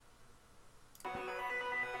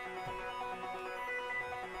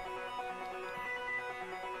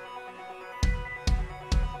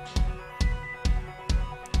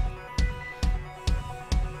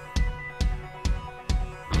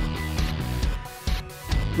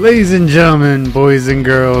Ladies and gentlemen, boys and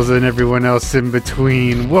girls, and everyone else in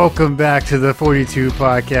between, welcome back to the 42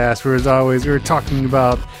 podcast, where as always, we're talking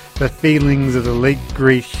about the failings of the late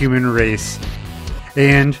great human race.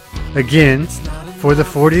 And again, for the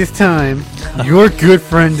 40th time, your good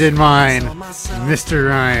friend and mine, Mr.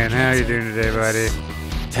 Ryan. How you doing today, buddy?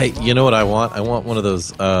 Hey, you know what I want? I want one of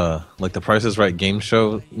those, like the Price is Right game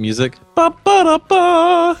show music.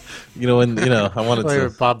 Ba-ba-da-ba! I wanted Like to.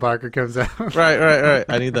 when Bob Barker comes out. Right.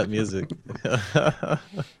 I need that music. The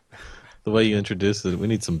way you introduced it, we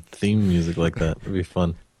need some theme music like that. It'd be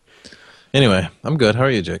fun. Anyway, I'm good. How are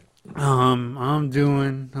you, Jake? I'm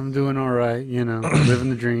doing all right. Living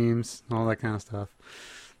the dreams, all that kind of stuff.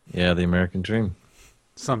 Yeah, the American dream.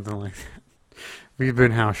 Something like that. We've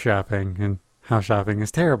been house shopping, and house shopping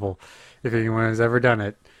is terrible. If anyone has ever done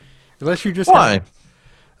it, unless you just Why?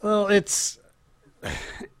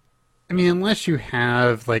 Unless you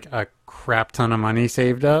have like a crap ton of money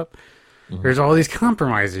saved up, there's all these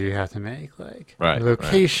compromises you have to make, like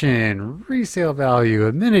location, resale value,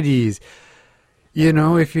 amenities.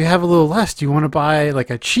 If you have a little less, do you want to buy like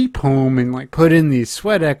a cheap home and like put in the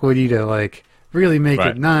sweat equity to like really make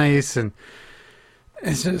it nice? And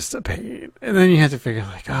it's just a pain. And then you have to figure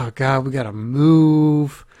like, oh God, we got to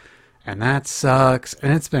move. And that sucks.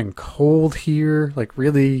 And it's been cold here, like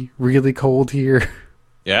really, really cold here.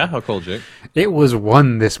 Yeah? How cold, Jake? It was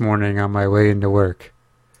 1 this morning on my way into work.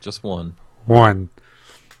 Just 1. 1.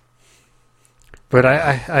 But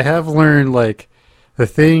I have learned like the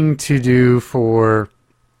thing to do for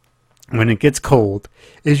when it gets cold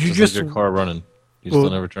is you just leave your car running. You still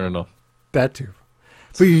never turn it off. That too.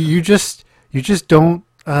 But you just don't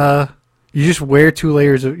you just wear 2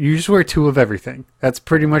 layers of you just wear 2 of everything. That's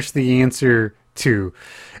pretty much the answer to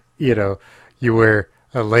you wear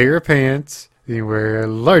a layer of pants, then you wear a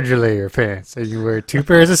larger layer of pants, and you wear 2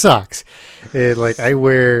 pairs of socks. And like I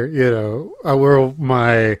wear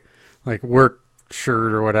my like work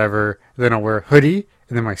shirt or whatever, then I'll wear a hoodie,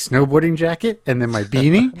 and then my snowboarding jacket, and then my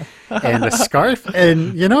beanie, and a scarf,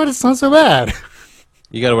 and you know what? It's not so bad.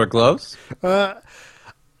 You gotta wear gloves?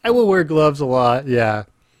 I will wear gloves a lot, yeah.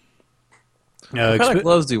 What kind of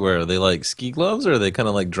gloves do you wear? Are they like ski gloves, or are they kind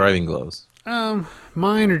of like driving gloves?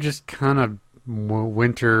 Mine are just kind of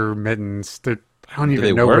winter mittens. I don't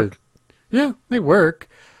even know work? Yeah, they work.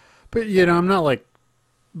 But, I'm not like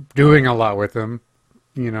doing a lot with them.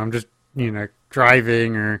 I'm just,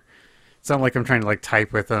 driving, or it's not like I'm trying to like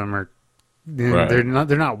type with them, or they're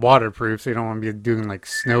not waterproof, so you don't want to be doing like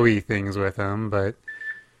snowy things with them. But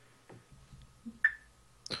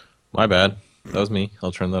my bad, that was me.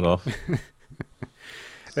 I'll turn that off.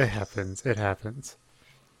 It happens.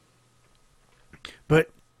 But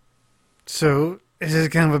so this is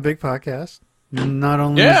kind of a big podcast. Not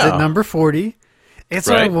only is it number 40, it's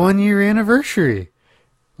our 1-year anniversary.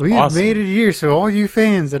 We have made it a year, so all you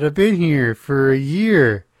fans that have been here for a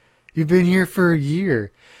year, you've been here for a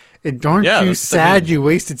year. And aren't you sad you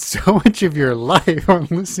wasted so much of your life on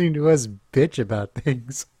listening to us bitch about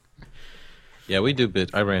things? Yeah, we do bitch.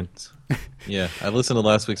 I rant. Yeah, I listened to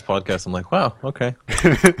last week's podcast. I'm like, wow, okay.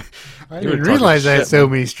 I didn't realize I had so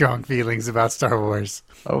many strong feelings about Star Wars.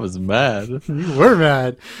 I was mad. You were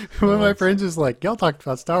mad. One of my friends was like, y'all talked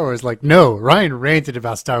about Star Wars. Like, no, Ryan ranted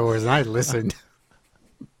about Star Wars, and I listened.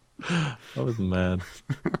 I was mad.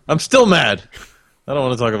 I'm still mad. I don't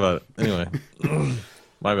want to talk about it. Anyway,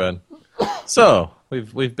 my bad. So,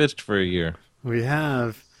 we've bitched for a year. We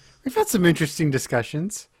have. We've had some interesting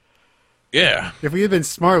discussions. Yeah. If we had been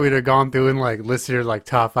smart, we'd have gone through and like listed like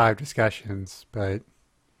top 5 discussions, but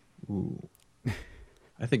ooh.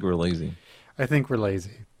 I think we're lazy. I think we're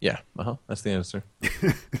lazy. Yeah, that's the answer.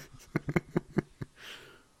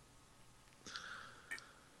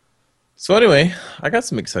 So anyway, I got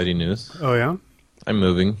some exciting news. Oh yeah? I'm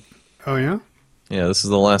moving. Oh yeah? Yeah, this is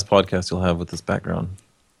the last podcast you'll have with this background.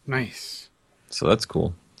 Nice. So that's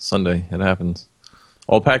cool. Sunday, it happens.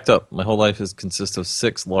 All packed up. My whole life consists of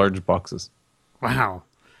 6 large boxes. Wow.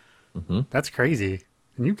 Mm-hmm. That's crazy.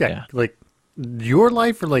 And you got like your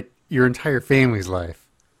life or like your entire family's life?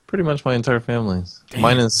 Pretty much my entire family's. Damn.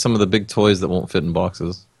 Mine is some of the big toys that won't fit in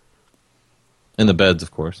boxes. In the beds,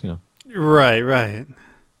 of course, Right.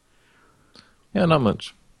 Yeah, not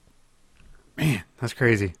much. Man, that's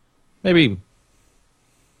crazy. Maybe.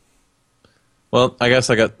 Well, I guess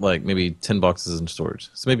I got like maybe 10 boxes in storage.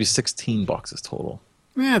 So maybe 16 boxes total.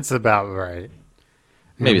 That's about right.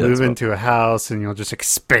 Maybe you'll move into a house and you'll just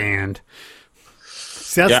expand.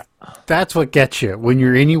 See, that's what gets you when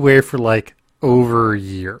you're anywhere for like over a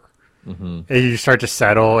year. Mm-hmm. And you start to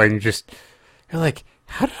settle and you're like,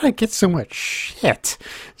 how did I get so much shit?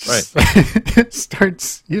 Right. It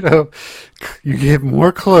starts, you get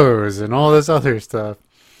more clothes and all this other stuff.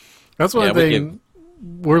 That's one thing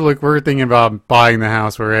we're thinking about buying the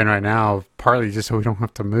house we're in right now, partly just so we don't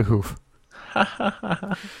have to move.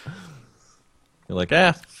 You're like,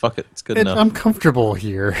 fuck it, it's good enough. I'm comfortable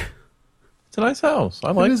here. It's a nice house.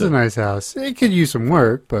 I like it. It is a nice house. It could use some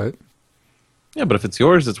work, but... Yeah, but if it's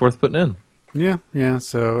yours, it's worth putting in. Yeah,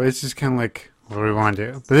 so it's just kind of like, what do we want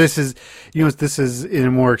to do? But this is, this is in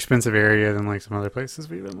a more expensive area than like some other places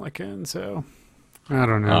we've been looking, so I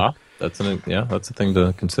don't know. That's a thing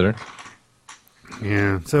to consider.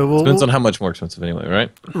 Yeah, so depends on how much more expensive anyway,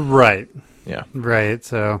 right? Right. Yeah. Right,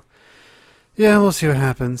 so... Yeah, we'll see what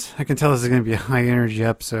happens. I can tell this is going to be a high-energy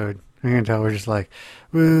episode. I can tell we're just like,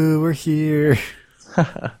 woo, we're here.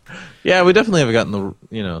 Yeah, we definitely haven't gotten the,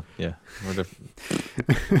 we're different.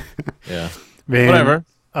 Yeah. Man, whatever.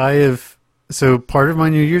 So part of my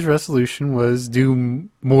New Year's resolution was do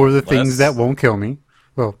more of the things that won't kill me.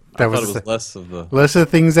 Well, was less of the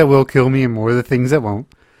things that will kill me and more of the things that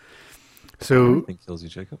won't. So everything kills you,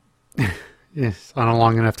 Jacob. Yes, on a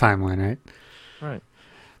long enough timeline, right? Right.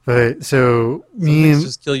 But so things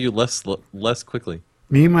just kill you less quickly.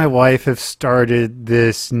 Me and my wife have started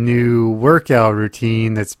this new workout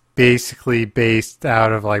routine that's basically based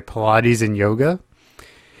out of like Pilates and yoga.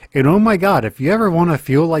 And oh my God, if you ever want to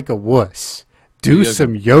feel like a wuss, do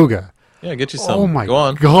some yoga. Yeah, get you some. Oh my Go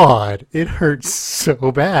on. God, it hurts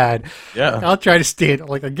so bad. Yeah. I'll try to stand,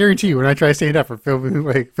 like I guarantee you when I try to stand up for filming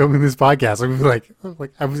this podcast, I'm like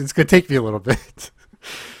it's going to take me a little bit.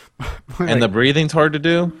 And the breathing's hard to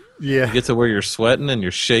do. Yeah. You get to where you're sweating and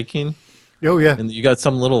you're shaking. Oh, yeah. And you got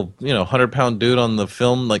some little, 100-pound dude on the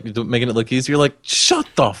film, like, making it look easy. You're like, shut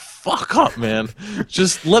the fuck up, man.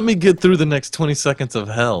 Just let me get through the next 20 seconds of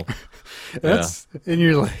hell. And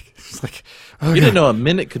you're like, it's like, oh, you didn't know a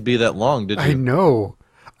minute could be that long, did you? I know.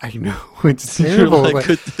 It's terrible. You're like,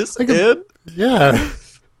 could this end? Yeah.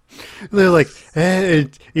 They're like,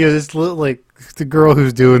 this little, like, the girl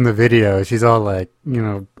who's doing the video, she's all like,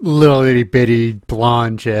 little itty bitty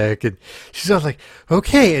blonde chick, and she's all like,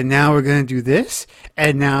 okay, and now we're gonna do this,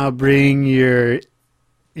 and now bring your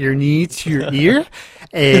knee to your ear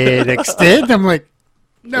and extend. I'm like,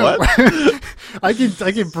 no, I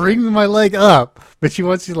can bring my leg up, but she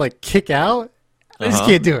wants you to like kick out. I just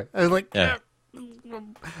can't do it. I was like,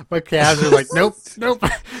 my calves are like, nope.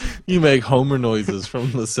 You make Homer noises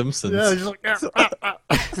from The Simpsons. Yeah, just like,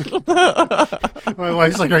 My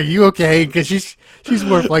wife's like, are you okay? Because she's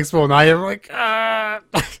more flexible than I am. I'm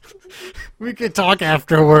like, we could talk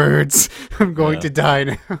afterwards. I'm going to die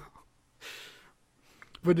now.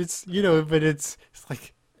 But it's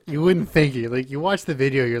like, you wouldn't think it. Like, you watch the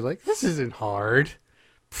video, you're like, this isn't hard.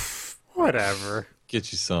 Whatever.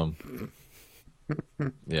 Get you some.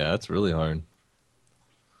 Yeah, it's really hard.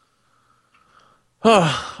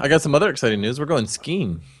 I got some other exciting news. We're going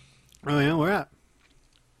skiing. Oh, yeah? Where at?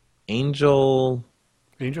 Angel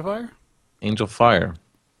Fire? Angel Fire.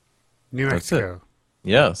 New Mexico.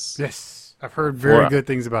 Yes. Yes. I've heard very good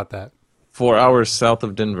things about that. 4 hours south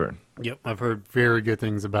of Denver. Yep. I've heard very good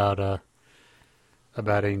things about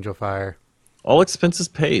Angel Fire. All expenses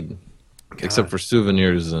paid. God. Except for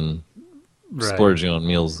souvenirs and splurging on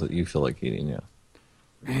meals that you feel like eating, yeah.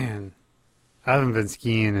 Man. I haven't been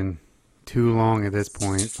skiing in too long at this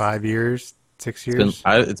point. 5 years? 6 years?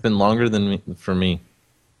 It's been longer than for me.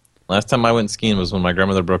 Last time I went skiing was when my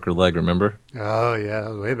grandmother broke her leg, remember? Oh, yeah.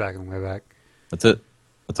 That was way back. That's it.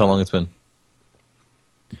 That's how long it's been.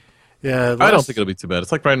 Yeah. I don't think it'll be too bad.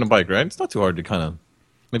 It's like riding a bike, right? It's not too hard to kind of...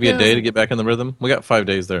 Maybe a day to get back in the rhythm. We got 5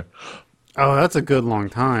 days there. Oh, that's a good long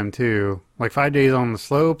time, too. Like 5 days on the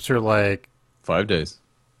slopes or like... 5 days.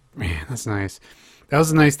 Man, that's nice. That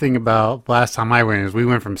was the nice thing about last time I went is we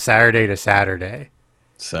went from Saturday to Saturday.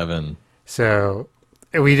 7. So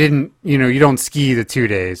we didn't, you don't ski the 2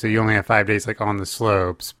 days, so you only have 5 days like on the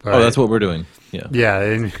slopes. But, that's what we're doing. Yeah. Yeah,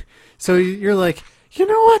 and so you're like, you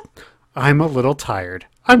know what? I'm a little tired.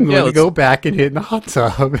 I'm going to go back and hit in the hot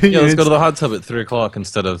tub. Yeah, let's go to the hot tub at 3 o'clock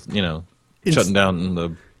instead of, shutting down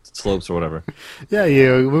the slopes or whatever. Yeah,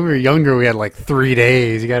 when we were younger, we had like 3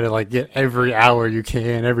 days. You got to like get every hour you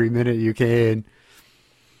can, every minute you can.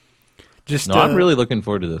 I'm really looking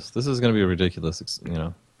forward to this. This is going to be a ridiculous,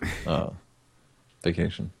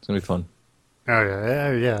 vacation. It's going to be fun.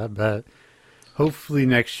 Oh, yeah, I bet. Hopefully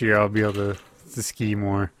next year I'll be able to ski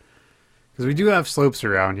more. Because we do have slopes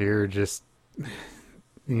around here, just,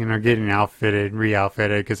 getting re-outfitted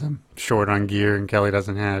because I'm short on gear and Kelly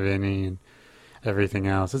doesn't have any and everything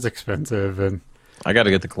else. It's expensive. And I got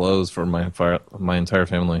to get the clothes for my entire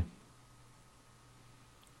family.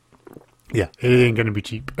 Yeah, it ain't going to be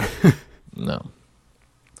cheap. No.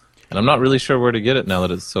 And I'm not really sure where to get it now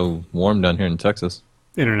that it's so warm down here in Texas.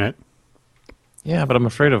 Internet. Yeah, but I'm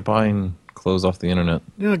afraid of buying clothes off the internet.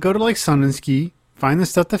 You know, go to like Sun and Ski, find the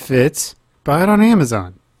stuff that fits, buy it on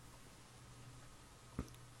Amazon.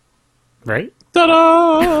 Right?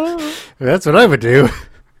 Ta-da! That's what I would do.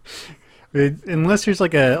 Unless there's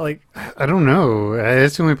like I don't know.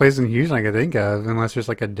 It's the only place in Houston I could think of, unless there's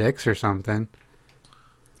like a Dick's or something.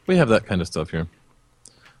 We have that kind of stuff here.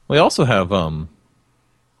 We also have, I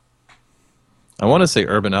want to say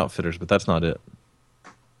Urban Outfitters, but that's not it.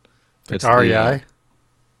 It's REI?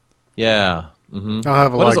 Yeah. Mm-hmm. I'll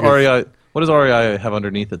have a what does REI have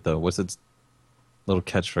underneath it, though? What's its little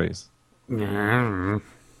catchphrase? I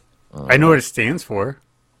know what it stands for.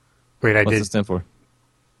 Wait, What's it stand for?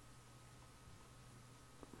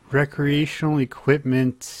 Recreational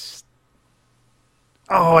equipment.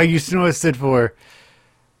 Oh, I used to know what it stood for.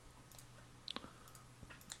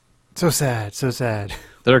 So sad, so sad.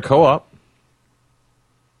 They're a co-op.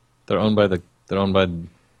 They're owned by the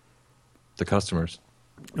customers.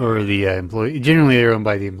 Or the employee. Generally, they're owned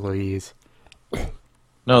by the employees.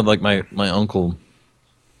 No, like my uncle.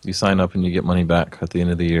 You sign up and you get money back at the end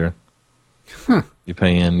of the year. Huh. You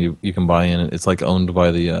pay in. You can buy in. It's like owned by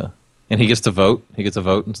the. And he gets to vote. He gets a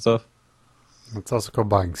vote and stuff. It's also called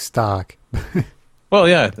buying stock. Well,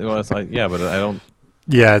 yeah. Well, it's like but I don't.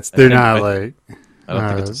 Yeah, I don't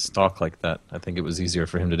think it's a stock like that. I think it was easier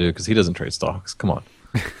for him to do because he doesn't trade stocks. Come on.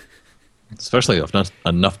 Especially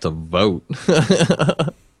enough to vote.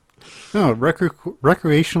 No,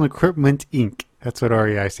 Recreational Equipment Inc. That's what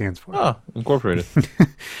REI stands for. Ah, incorporated.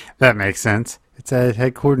 That makes sense. It's at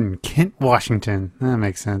headquartered in Kent, Washington. That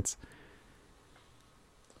makes sense.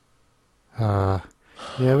 Yeah,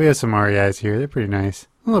 we have some REIs here. They're pretty nice.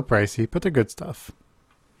 A little pricey, but they're good stuff.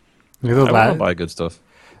 I want to buy good stuff.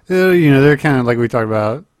 They're kind of like we talked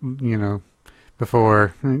about,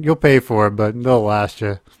 before. You'll pay for it, but they'll last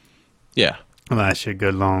you. Yeah. They'll last you a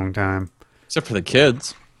good long time. Except for the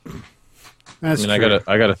kids. That's true. I got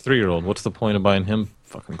a 3-year-old. What's the point of buying him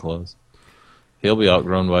fucking clothes? He'll be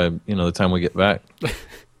outgrown by, the time we get back.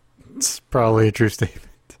 It's probably a true statement.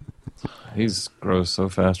 He's grows so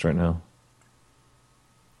fast right now.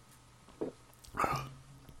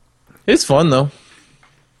 It's fun, though.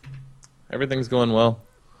 Everything's going well.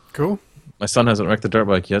 Cool. My son hasn't wrecked the dirt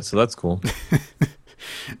bike yet, so that's cool.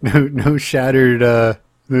 No shattered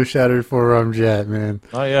forearms yet, man.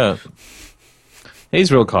 Not yet.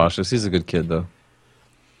 He's real cautious. He's a good kid, though.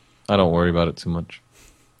 I don't worry about it too much.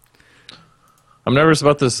 I'm nervous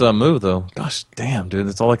about this move, though. Gosh damn, dude.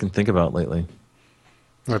 That's all I can think about lately.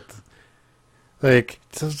 What?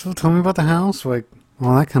 So tell me about the house. All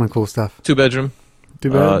that kind of cool stuff. 2-bedroom.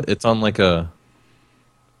 2-bed? It's on like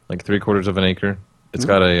 3/4 of an acre. It's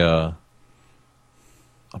got a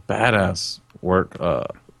badass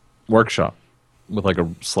workshop with like a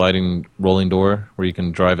sliding rolling door where you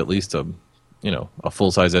can drive at least a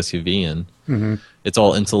full-size SUV in. Mm-hmm. It's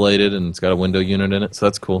all insulated and it's got a window unit in it, so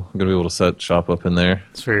that's cool. I'm gonna be able to set shop up in there.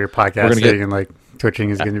 That's where your podcasting and twitching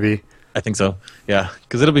is going to be. I think so. Yeah,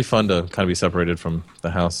 because it'll be fun to kind of be separated from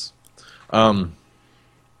the house.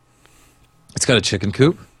 It's got a chicken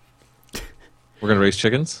coop. We're gonna raise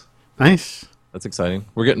chickens. Nice. That's exciting.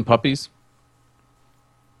 We're getting puppies.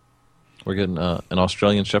 We're getting an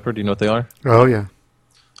Australian Shepherd. Do you know what they are? Oh, yeah.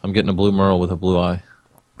 I'm getting a blue Merle with a blue eye.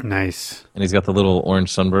 Nice. And he's got the little orange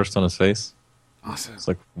sunburst on his face. Awesome. It's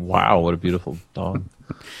like, wow, what a beautiful dog.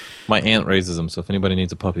 My aunt raises them, so if anybody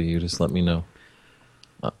needs a puppy, you just let me know.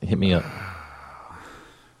 Hit me up.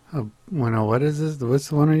 What is this? What's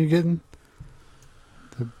the one are you getting?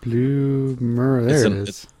 The blue Merle. There it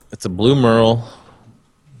is. It's a blue Merle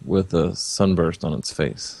with a sunburst on its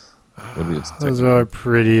face. Those are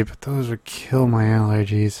pretty, but those would kill my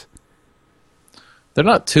allergies. They're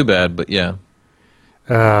not too bad, but yeah.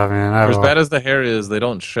 Oh, man. For as bad as the hair is, they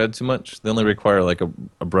don't shed too much. They only require like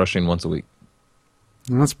a brushing once a week.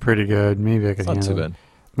 That's pretty good. Maybe I could handle it. Not too bad.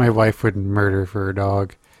 My wife would murder for a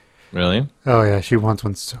dog. Really? Oh, yeah. She wants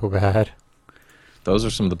one so bad. Those are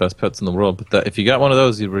some of the best pets in the world. But if you got one of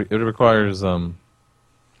those, it requires...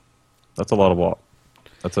 that's a lot of walk.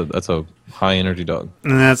 That's a high energy dog.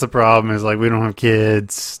 And that's the problem is we don't have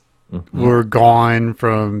kids. Mm-hmm. We're gone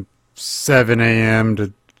from 7 a.m.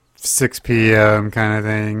 to 6 p.m. kind of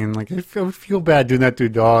thing. And I feel bad doing that to a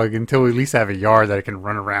dog until we at least have a yard that it can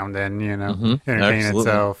run around in, entertain Absolutely.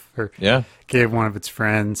 itself or give one of its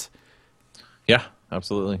friends. Yeah,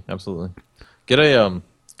 absolutely. Absolutely. Get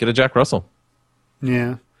a Jack Russell.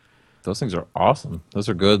 Yeah. Those things are awesome. Those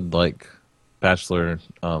are good, bachelor,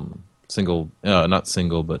 single, not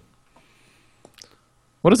single, but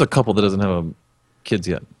What is a couple that doesn't have kids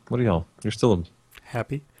yet? What are y'all? You're still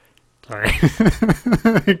happy. Sorry.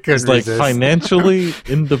 It's like financially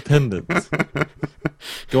independent.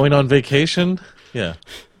 Going on vacation? Yeah.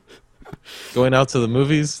 Going out to the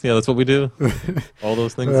movies? Yeah, that's what we do. All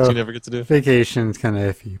those things that you never get to do. Vacation's kind of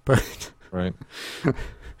iffy, but right.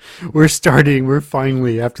 We're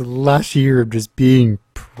finally, after the last year of just being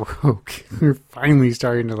broke, we're finally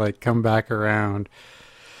starting to like come back around.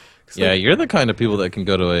 Yeah, you're the kind of people that can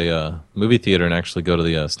go to a movie theater and actually go to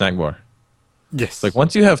the snack bar. Yes. It's like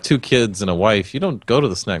once you have 2 kids and a wife, you don't go to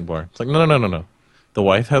the snack bar. It's like, no. The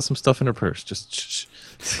wife has some stuff in her purse. Just shh.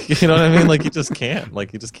 You know what I mean? Like, you just can't.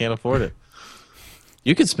 Like, you just can't afford it.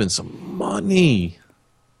 You could spend some money.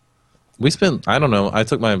 We spent, I don't know, I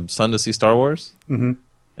took my son to see Star Wars. Mm-hmm.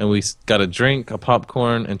 And we got a drink, a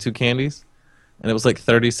popcorn, and 2 candies. And it was like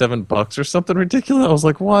 $37 or something ridiculous. I was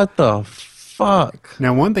like, what the fuck?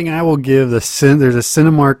 Now, one thing I will give, there's a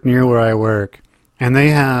Cinemark near where I work, and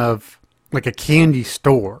they have like a candy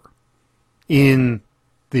store in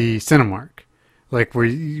the Cinemark. Like where,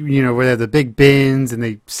 where they have the big bins and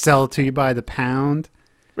they sell it to you by the pound.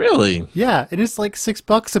 Really? Yeah, and it's like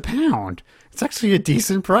 $6 a pound. It's actually a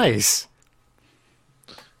decent price.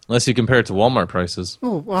 Unless you compare it to Walmart prices.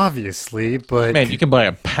 Well, obviously, but... Man, you can buy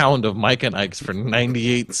a pound of Mike and Ike's for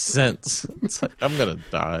 98 cents. It's like, I'm going to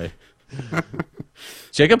die.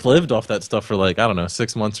 Jacob lived off that stuff for like, I don't know,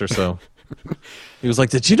 6 months or so. He was like,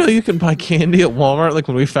 did you know you can buy candy at Walmart? Like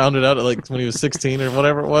when we found it out at like when he was 16 or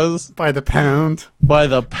whatever it was. By the pound? By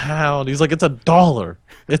the pound. He's like, it's $1.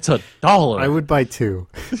 It's $1. I would buy 2.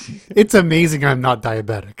 It's amazing I'm not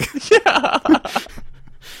diabetic. Yeah.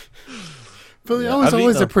 But I was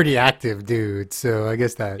always a pretty active dude, so I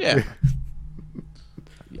guess that. Yeah.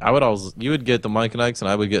 You would get the Mike and Ike's and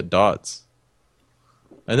I would get Dots.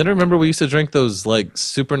 And then remember we used to drink those like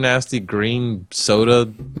super nasty green soda.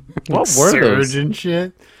 What were those? Surge and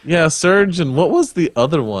shit? Yeah, Surge, and what was the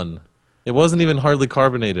other one? It wasn't even hardly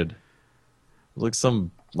carbonated. It was like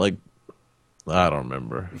some, like, I don't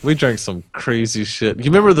remember. We drank some crazy shit. You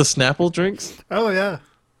remember the Snapple drinks? Oh, yeah.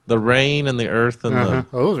 The rain and the earth and the...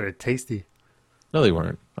 Those are tasty. No, they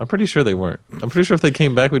weren't. I'm pretty sure they weren't. I'm pretty sure if they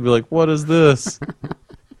came back, we'd be like, what is this?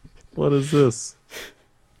 What is this?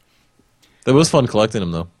 It was fun collecting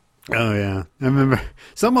them, though. Oh, yeah. I remember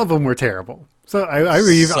some of them were terrible. So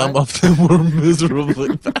Some of them were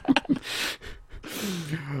miserably bad.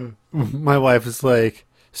 My wife was like,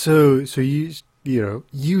 so you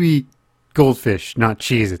eat goldfish, not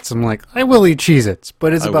Cheez-Its. I'm like, I will eat Cheez-Its,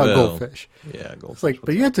 but it's about goldfish. Yeah, goldfish. It's like,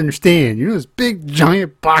 but you have to understand, those big,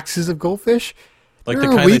 giant boxes of goldfish? Like the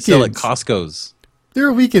kind they sell at Costco's. There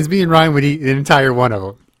are weekends me and Ryan would eat an entire one of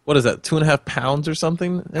them. What is that, 2.5 pounds or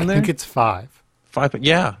something in there? I think it's 5. 5,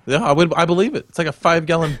 yeah, I believe it. It's like a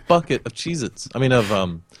 5-gallon bucket of Cheez-Its. I mean,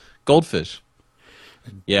 of goldfish.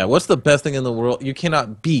 Yeah, what's the best thing in the world? You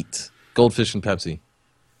cannot beat goldfish and Pepsi.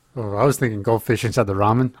 Oh, I was thinking goldfish inside the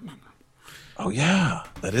ramen. Oh, yeah,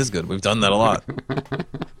 that is good. We've done that a lot.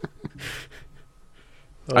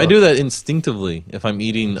 I do that instinctively. If I'm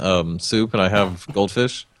eating soup and I have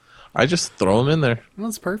goldfish, I just throw them in there. Well,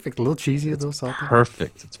 it's perfect. A little cheesy, a little salty.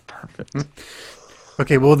 Perfect. It's perfect.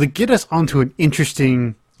 Okay, well, to get us onto an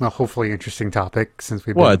interesting, hopefully interesting topic, since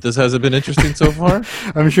we've What? This hasn't been interesting so far?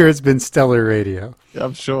 I'm sure it's been stellar radio. Yeah,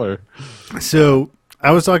 I'm sure. So,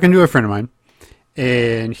 I was talking to a friend of mine,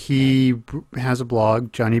 and he has a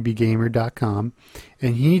blog, johnnybgamer.com,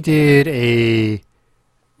 and he did a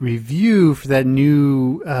review for that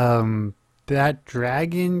new, that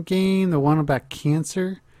dragon game, the one about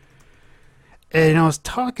cancer. And I was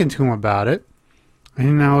talking to him about it,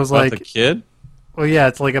 and I was about like, the kid? Well, yeah,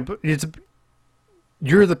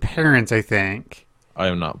 you're the parents, I think. I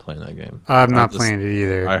am not playing that game. I'm not playing it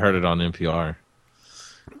either. I heard it on NPR.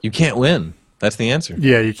 You can't win. That's the answer.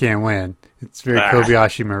 Yeah, you can't win. It's very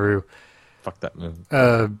Kobayashi Maru. Fuck that movie.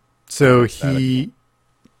 So we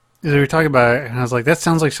were talking about it, and I was like, that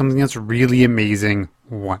sounds like something that's really amazing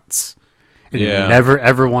once. And you never,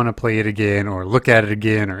 ever want to play it again or look at it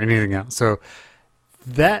again or anything else. So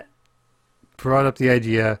that brought up the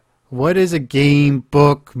idea, what is a game,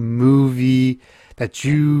 book, movie that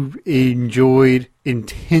you enjoyed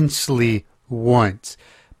intensely once,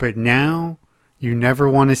 but now you never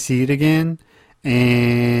want to see it again,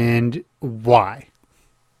 and why?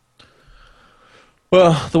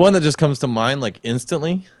 Well, the one that just comes to mind, like,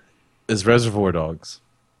 instantly is Reservoir Dogs.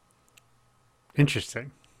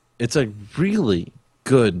 Interesting. It's a really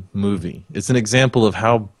good movie. It's an example of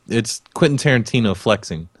how it's Quentin Tarantino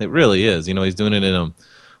flexing. It really is. He's doing it in a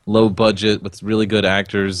low budget with really good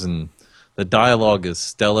actors, and The dialogue is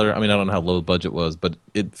stellar. I mean, I don't know how low budget was, but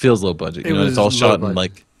it feels low budget. You know, it's all shot in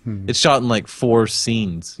like it's shot in like 4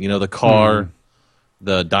 scenes. You know, the car,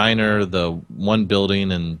 the diner, the one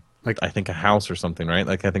building, and like I think a house or something, right?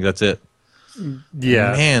 Like I think that's it.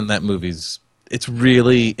 Yeah, man, that it's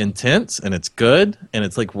really intense and it's good and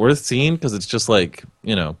it's like worth seeing because it's just like,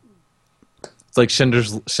 you know, it's like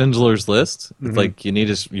Schindler's List. It's like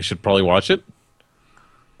you should probably watch it,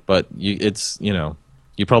 but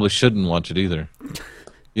you probably shouldn't watch it either.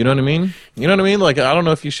 You know what I mean? You know what I mean? Like I don't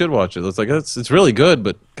know if you should watch it. It's like it's really good,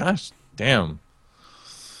 but gosh damn,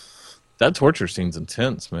 that torture scene's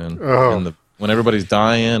intense, man. Oh. And when everybody's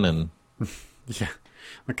dying and yeah,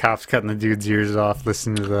 the cops cutting the dude's ears off,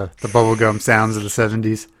 listening to the bubblegum sounds of the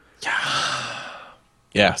 70s.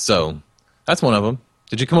 Yeah. So that's one of them.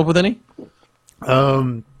 Did you come up with any?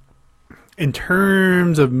 In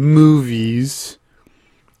terms of movies,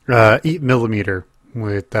 8mm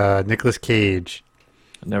with Nicolas Cage.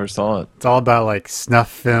 I never saw it. It's all about like snuff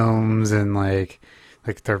films and like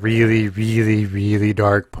the really, really, really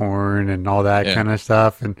dark porn and all that kind of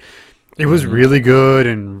stuff. And it was really good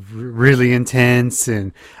and really intense.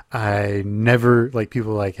 And I never, like,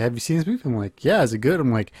 people like, have you seen this movie? I'm like, yeah, is it good?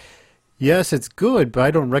 I'm like, yes, it's good, but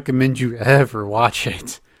I don't recommend you ever watch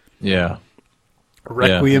it. Yeah.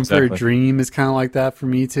 Requiem for a Dream is kind of like that for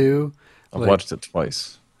me too. I've watched it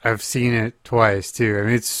twice. I've seen it twice too. I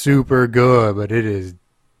mean, it's super good, but it is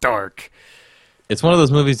dark. It's one of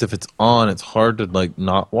those movies, if it's on, it's hard to like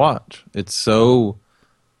not watch. It's so,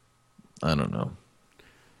 I don't know.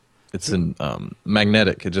 It's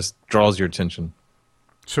magnetic. It just draws your attention.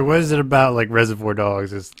 So what is it about like Reservoir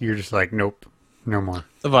Dogs? Is you're just like, nope, no more.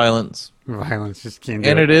 The violence. Violence just can't do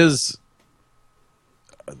it. And it is,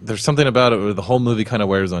 there's something about it where the whole movie kind of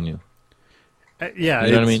wears on you. Yeah.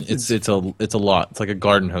 You know what I mean? It's a lot. It's like a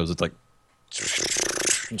garden hose. It's like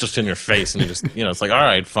just in your face, and you just, you know, it's like, all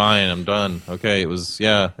right, fine, I'm done. Okay, it was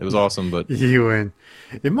awesome, but you win.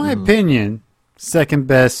 In my opinion, second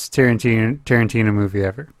best Tarantino movie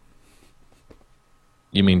ever.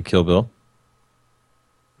 You mean Kill Bill?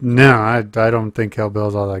 No, I don't think Kill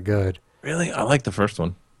Bill's all that good. Really? I like the first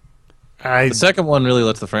one. The second one really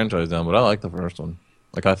lets the franchise down, but I like the first one.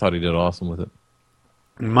 Like, I thought he did awesome with it.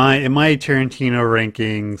 In my Tarantino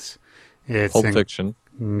rankings, it's Pulp Fiction.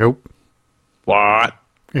 Nope. What?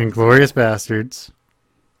 Inglourious Bastards,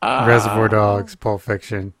 Reservoir Dogs, Pulp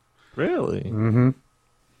Fiction. Really? Mm-hmm.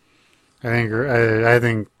 I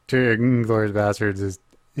think Inglourious Bastards is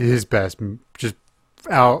his best, just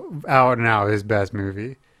out and out his best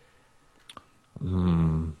movie. I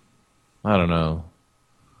don't know.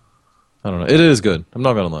 It is good. I'm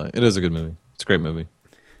not gonna lie. It is a good movie. It's a great movie.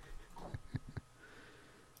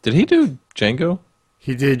 Did he do Django?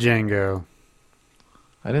 He did Django.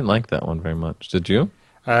 I didn't like that one very much. Did you?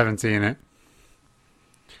 I haven't seen it.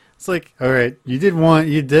 It's like, all right, you did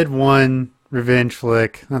one revenge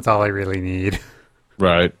flick. That's all I really need.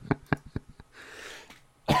 Right.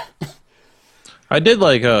 I did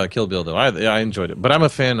like Kill Bill though. I enjoyed it, but I'm a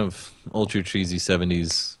fan of ultra cheesy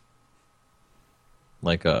 70s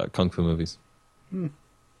like kung fu movies.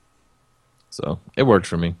 So it worked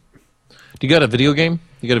for me. Do you got a video game?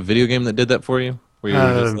 You got a video game that did that for you? Where you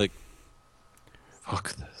were just like,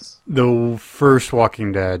 fuck this. The first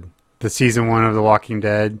Walking Dead, the season 1 of The Walking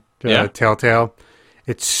Dead, Telltale.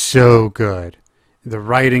 It's so good. The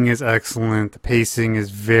writing is excellent. The pacing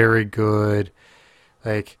is very good.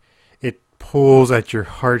 Like, it pulls at your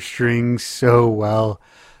heartstrings so well,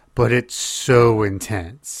 but it's so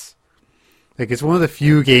intense. Like, it's one of the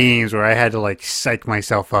few games where I had to, like, psych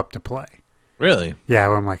myself up to play. Really? Yeah,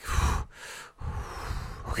 where I'm like,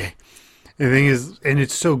 okay. And the thing is, and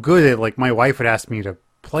it's so good that, like, my wife would ask me to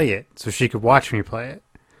play it so she could watch me play it.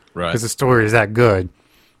 Right. Because the story is that good.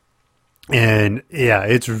 And, yeah,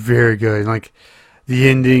 it's very good. Like, the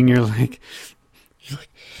ending, you're like,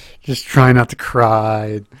 just try not to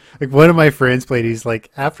cry. Like, one of my friends played, he's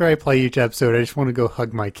like, after I play each episode, I just want to go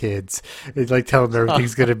hug my kids. And, like, tell them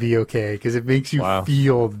everything's going to be okay. Because it makes you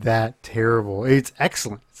feel that terrible. It's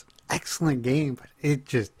excellent. It's an excellent game, but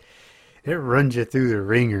it runs you through the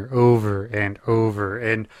ringer over and over.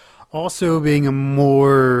 And also being a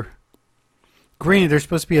more... Granted, there's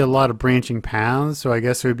supposed to be a lot of branching paths, so I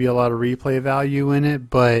guess there would be a lot of replay value in it,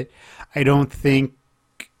 but I don't think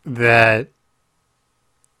that...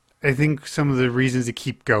 I think some of the reasons to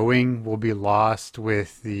keep going will be lost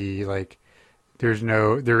with the, like, there is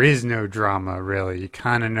no drama, really. You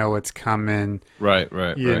kind of know what's coming. Right.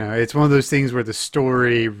 You know, it's one of those things where the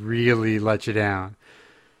story really lets you down.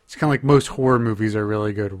 It's kind of like most horror movies are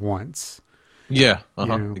really good once. Yeah, you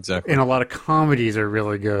know? Exactly. And a lot of comedies are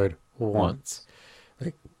really good once.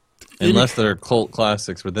 Like, Unless they're cult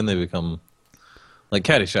classics, but then they become like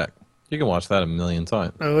Caddyshack. You can watch that a million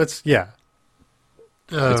times. Oh, it's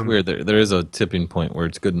weird. There is a tipping point where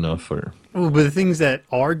it's good enough for. Oh, but the things that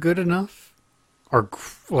are good enough are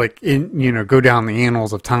like go down the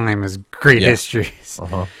annals of time as great histories.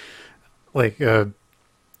 Like, and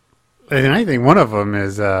I think one of them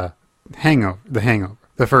is Hangover,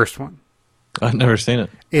 the first one. I've never seen it.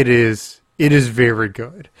 It is very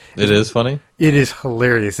good. It is funny? It is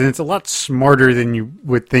hilarious, and it's a lot smarter than you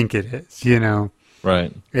would think it is,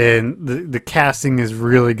 Right. And the casting is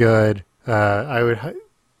really good. The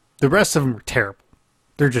rest of them are terrible.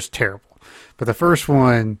 They're just terrible. But the first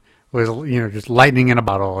one was, just lightning in a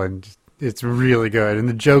bottle, and it's really good. And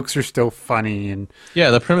the jokes are still funny. And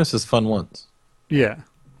yeah, the premise is fun once. Yeah.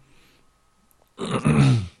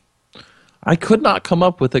 I could not come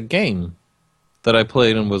up with a game that I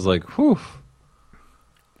played and was like, whew.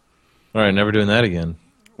 All right, never doing that again.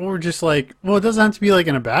 Or just like, well, it doesn't have to be like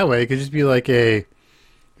in a bad way. It could just be like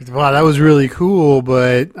wow, that was really cool,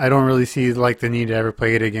 but I don't really see like the need to ever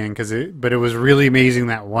play it again but it was really amazing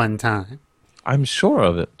that one time. I'm sure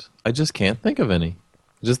of it. I just can't think of any.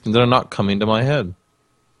 They're not coming to my head.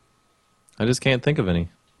 I just can't think of any.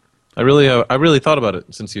 I really thought about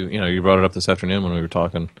it since you brought it up this afternoon when we were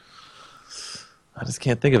talking. I just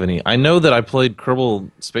can't think of any. I know that I played Kerbal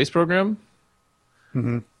Space Program.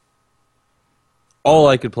 Mm-hmm. All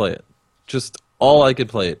I could play it. Just all I could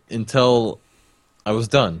play it until I was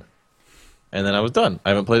done. And then I was done. I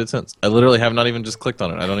haven't played it since. I literally have not even just clicked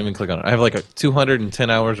on it. I don't even click on it. I have like 210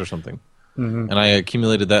 hours or something. Mm-hmm. And I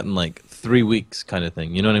accumulated that in like 3 weeks kind of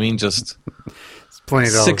thing. You know what I mean? Just it's plenty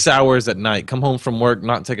of 6 hours at night. Come home from work,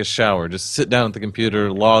 not take a shower. Just sit down at the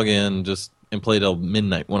computer, log in, and play till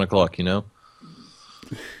midnight, 1 o'clock,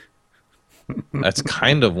 That's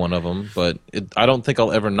kind of one of them, but I don't think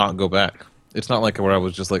I'll ever not go back. It's not like where I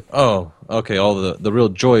was just like, oh, okay, all the real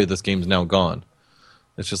joy of this game's now gone.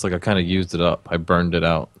 It's just like I kind of used it up. I burned it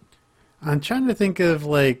out. I'm trying to think of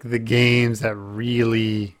like the games that I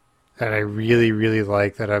really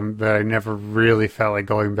like that I never really felt like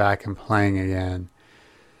going back and playing again.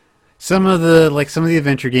 Some of the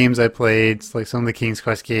adventure games I played, like some of the King's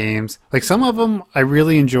Quest games, like some of them I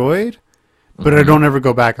really enjoyed, but I don't ever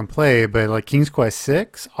go back and play. But like King's Quest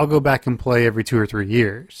 6, I'll go back and play every 2 or 3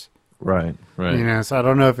 years. Right. So I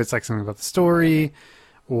don't know if it's like something about the story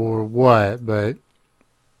or what, but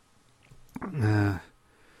trying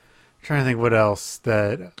to think what else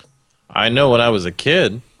that I know when I was a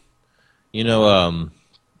kid,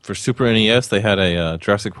 for Super NES they had a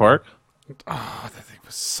Jurassic Park. Oh, that thing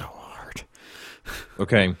was so hard.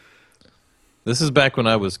 Okay. This is back when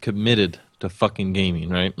I was committed to fucking gaming,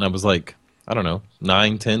 right? And I was like, I don't know,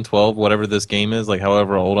 9, 10, 12, whatever this game is, like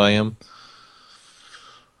however old I am.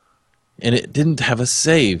 And it didn't have a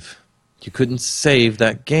save. You couldn't save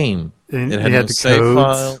that game. It had no save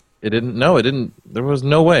file. It didn't. There was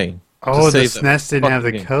no way. Oh, the SNES didn't have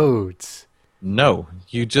the codes. No,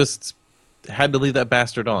 you just had to leave that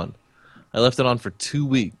bastard on. I left it on for 2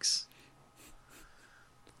 weeks.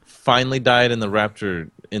 Finally died in the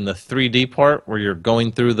Raptor, in the 3D part where you're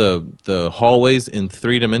going through the hallways in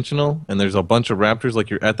 3-dimensional, and there's a bunch of raptors,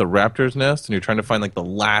 like you're at the raptor's nest, and you're trying to find like the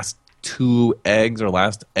last 2 eggs or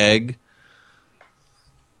last egg.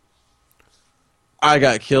 I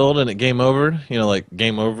got killed and it game over. Like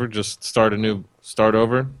game over, just start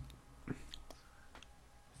over.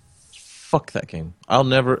 Fuck that game.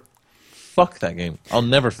 Fuck that game. I'll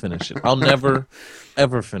never finish it. I'll never,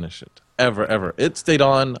 ever finish it. Ever. It stayed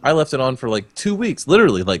on. I left it on for like 2 weeks.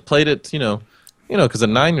 Literally, like played it, because a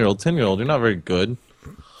 9-year-old, 10-year-old, you're not very good.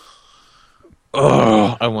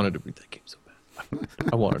 Oh, I wanted to beat that game so bad.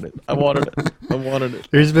 I wanted it.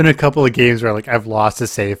 There's been a couple of games where like I've lost a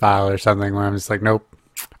save file or something where I'm just like, nope,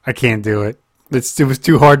 I can't do it. It was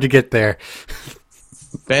too hard to get there.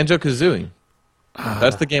 Banjo-Kazooie.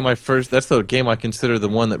 That's the game that's the game I consider the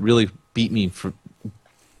one that really beat me.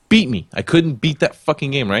 I couldn't beat that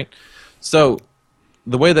fucking game, right? So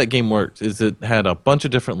the way that game worked is it had a bunch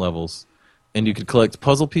of different levels, and you could collect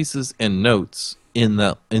puzzle pieces and notes in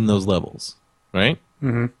those levels, right?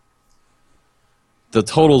 Mm-hmm. The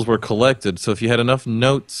totals were collected, so if you had enough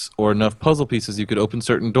notes or enough puzzle pieces, you could open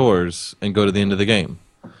certain doors and go to the end of the game.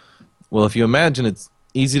 Well, if you imagine it's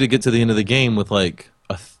easy to get to the end of the game with like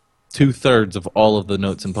 2/3 of all of the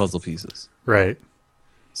notes and puzzle pieces. Right.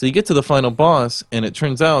 So you get to the final boss, and it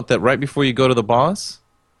turns out that right before you go to the boss,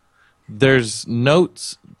 there's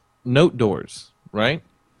note doors, right?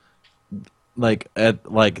 Like at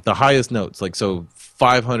like the highest notes, like so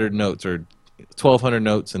 500 notes or 1,200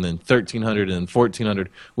 notes, and then 1,300 and then 1,400,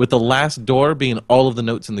 with the last door being all of the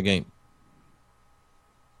notes in the game.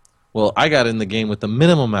 Well, I got in the game with the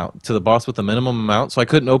minimum amount, to the boss with the minimum amount, so I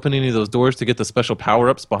couldn't open any of those doors to get the special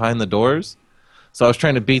power-ups behind the doors. So I was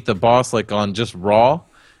trying to beat the boss like on just raw,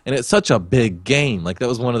 and it's such a big game. Like that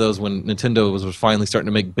was one of those when Nintendo was finally starting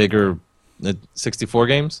to make bigger 64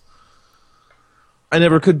 games. I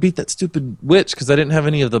never could beat that stupid witch because I didn't have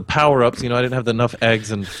any of the power-ups. You know, I didn't have enough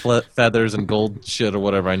eggs and feathers and gold shit or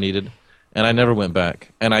whatever I needed. And I never went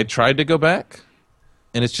back. And I tried to go back,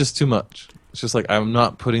 and it's just too much. It's just like I'm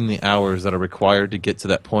not putting the hours that are required to get to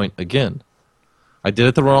that point again. I did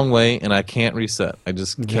it the wrong way, and I can't reset. I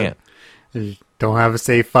just can't. You don't have a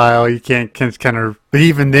save file. You can't kind of... But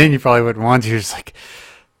even then, you probably wouldn't want to. You're just like...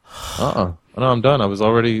 No, I'm done.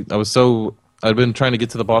 I'd been trying to get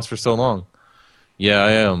to the boss for so long. Yeah,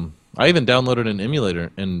 I am. I even downloaded an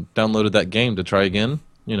emulator and downloaded that game to try again,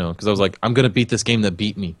 you know, because I was like, I'm going to beat this game that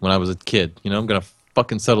beat me when I was a kid. You know, I'm going to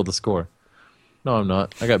fucking settle the score. No, I'm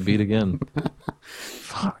not. I got beat again.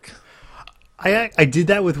 Fuck. I did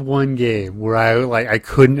that with one game where I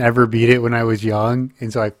couldn't ever beat it when I was young,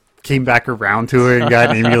 and so I came back around to it and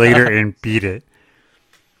got an emulator and beat it.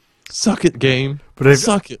 Suck it, game.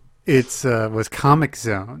 Suck it. It's was Comic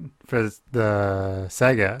Zone for the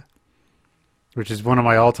Sega, which is one of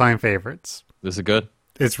my all-time favorites. Is it good?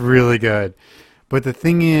 It's really good. But the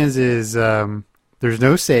thing is there's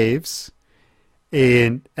no saves,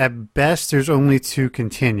 and at best there's only 2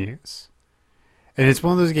 continues. And it's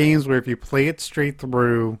one of those games where if you play it straight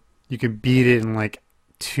through, you can beat it in like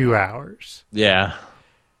 2 hours. Yeah.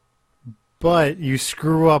 But you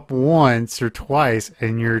screw up once or twice,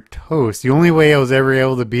 and you're toast. The only way I was ever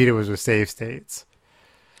able to beat it was with save states.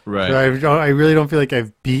 Right. So I really don't feel like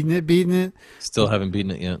I've beaten it. Still haven't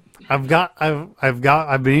beaten it yet. I've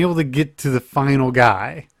been able to get to the final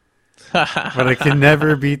guy, but I can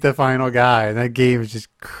never beat the final guy. And that game has just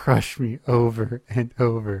crushed me over and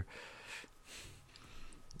over.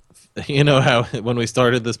 You know how when we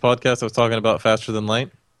started this podcast, I was talking about Faster Than Light?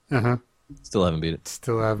 Uh-huh. Still haven't beat it.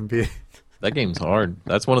 Still haven't beat it. That game's hard.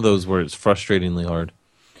 That's one of those where it's frustratingly hard.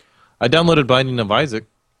 I downloaded Binding of Isaac.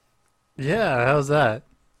 Yeah, how's that?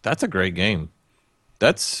 That's a great game.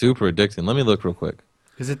 That's super addicting. Let me look real quick.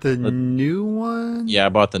 Is it the new one? Yeah, I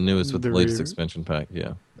bought the newest with the latest expansion pack.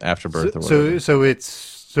 Yeah, Afterbirth or whatever. So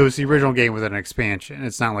it's the original game with an expansion.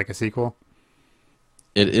 It's not like a sequel.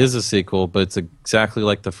 It is a sequel, but it's exactly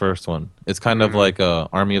like the first one. It's kind of like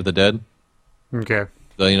Army of the Dead. Okay.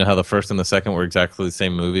 So you know how the first and the second were exactly the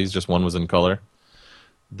same movies, just one was in color?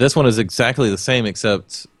 This one is exactly the same,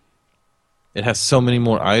 except it has so many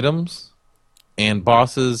more items and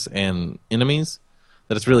bosses and enemies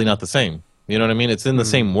that it's really not the same. You know what I mean? It's in the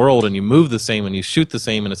same world, and you move the same, and you shoot the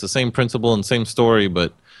same, and it's the same principle and same story,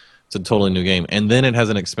 but it's a totally new game. And then it has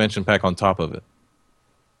an expansion pack on top of it.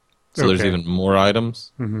 So there's even more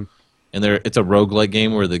items. Mm-hmm. And it's a roguelike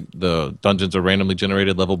game where the dungeons are randomly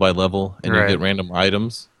generated level by level, and you get random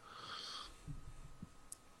items.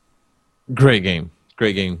 Great game.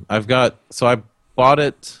 Great game. I bought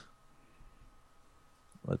it.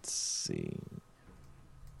 Let's see.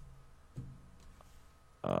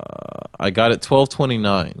 I got it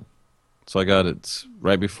 12/29. So I got it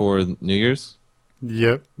right before New Year's.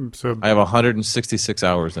 Yep. So I have 166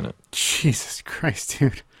 hours in it. Jesus Christ,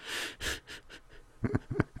 dude.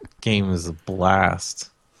 Game is a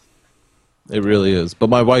blast. It really is.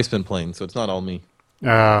 But my wife's been playing, so it's not all me.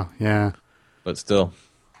 Oh, yeah. But still.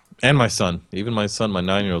 And my son. Even my son, my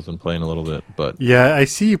 9-year-old's been playing a little bit. But yeah, I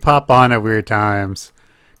see you pop on at weird times.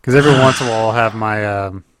 Because every once in a while I'll have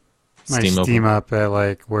my Steam up at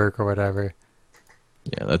like work or whatever.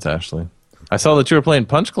 Yeah, that's Ashley. I saw that you were playing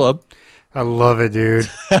Punch Club. I love it, dude.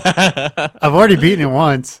 I've already beaten it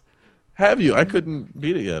once. Have you? I couldn't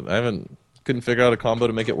beat it yet. Couldn't figure out a combo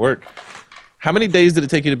to make it work. How many days did it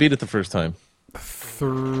take you to beat it the first time?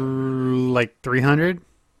 Like 300.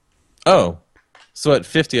 Oh, so at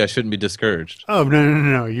 50 I shouldn't be discouraged. Oh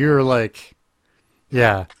no! You're like,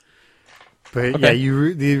 yeah, but okay.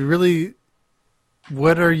 You really.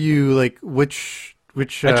 What are you like? Which? I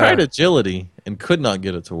tried agility and could not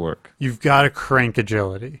get it to work. You've got to crank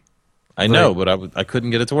agility. I know, but I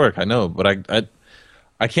couldn't get it to work. I know, but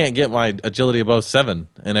I can't get my agility above 7,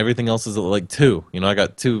 and everything else is at like 2. You know, I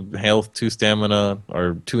got 2 health, 2 stamina,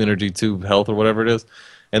 or 2 energy, 2 health, or whatever it is,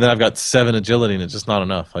 and then I've got 7 agility, and it's just not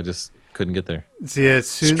enough. I just couldn't get there. See,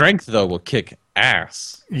 Strength though will kick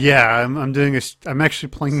ass. Yeah, I'm actually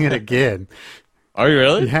playing it again. Are you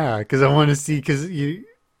really? Yeah, because I want to see. Because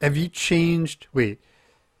have you changed? Wait,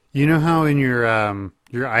 you know how in your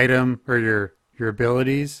item or your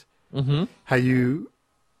abilities, how you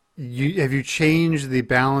have you changed the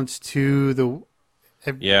balance to the?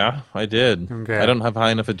 Yeah, I did. Okay. I don't have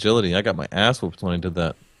high enough agility. I got my ass whooped when I did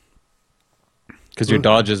that. Because your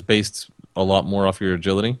dodge is based a lot more off your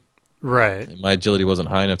agility. Right. And my agility wasn't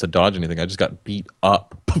high enough to dodge anything. I just got beat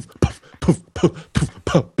up. Poof, poof, poof, poof, poof,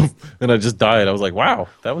 poof, poof, and I just died. I was like, wow,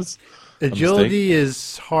 that was agility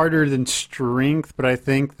is harder than strength, but I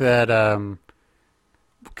think that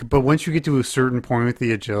but once you get to a certain point with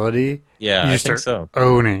the agility, I think so.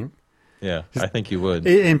 Owning. Yeah, I think you would.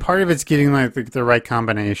 And part of it's getting like the right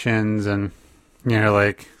combinations and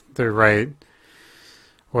like the right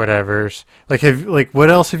whatevers. Like what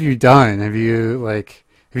else have you done? Have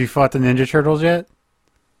you fought the Ninja Turtles yet?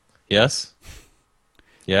 Yes.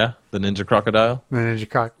 Yeah, the Ninja Crocodile. The Ninja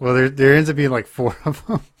Croc. Well, there ends up being like 4 of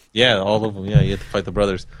them. Yeah, all of them. Yeah, you have to fight the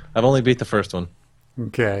brothers. I've only beat the first one.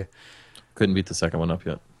 Okay. Couldn't beat the second one up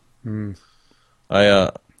yet.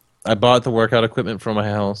 I bought the workout equipment for my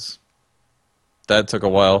house. That took a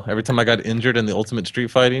while. Every time I got injured in the Ultimate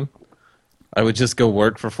Street Fighting, I would just go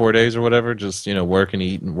work for 4 days or whatever. Just work and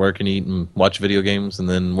eat and watch video games, and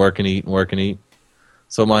then work and eat and work and eat.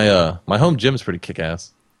 So my home gym's pretty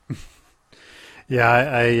kick-ass.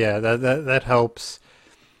 Yeah, that helps.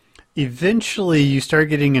 Eventually, you start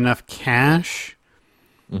getting enough cash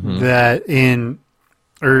that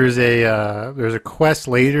there's a quest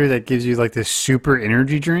later that gives you like this super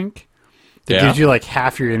energy drink that gives you like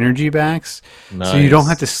half your energy backs, so you don't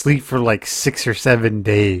have to sleep for like 6 or 7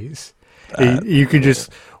 days. You can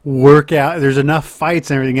just work out. There's enough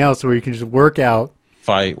fights and everything else where you can just work out.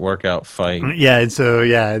 Work out, fight. Yeah, and so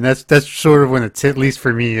and that's sort of when at least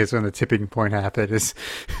for me, is when the tipping point happened. Is,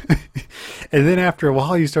 and then after a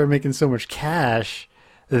while, you start making so much cash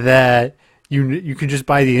that you can just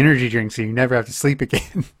buy the energy drink, so you never have to sleep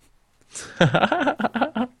again.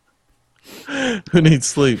 Who needs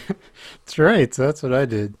sleep? That's right. So that's what I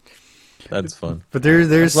did. That's fun. But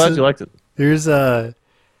there's I'm glad you liked it. There's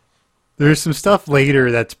some stuff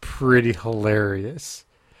later that's pretty hilarious.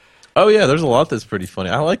 Oh yeah, there's a lot that's pretty funny.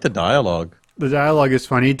 I like the dialogue. The dialogue is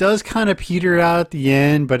funny. It does kind of peter out at the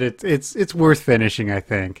end, but it's worth finishing, I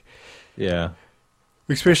think. Yeah.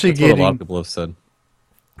 Especially that's what a lot of people have said.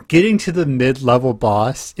 Getting to the mid-level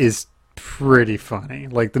boss is pretty funny.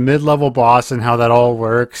 Like the mid-level boss and how that all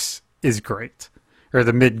works is great. Or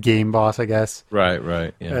the mid-game boss, I guess.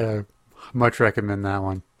 Right, yeah. Much recommend that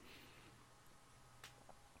one.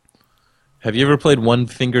 Have you ever played One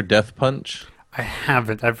Finger Death Punch? I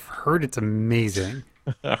haven't. I've heard it's amazing.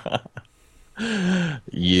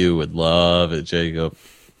 You would love it, Jacob.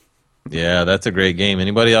 Yeah, that's a great game.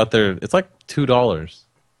 Anybody out there? It's like $2.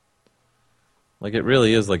 Like it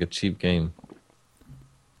really is like a cheap game.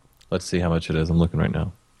 Let's see how much it is. I'm looking right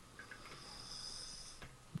now.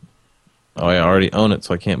 Oh, I already own it,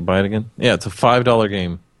 so I can't buy it again. Yeah, it's a $5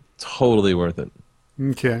 game. Totally worth it.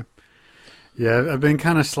 Okay. Yeah, I've been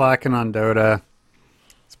kind of slacking on Dota.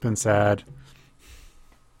 It's been sad.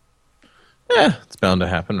 Yeah, it's bound to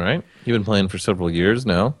happen, right? You've been playing for several years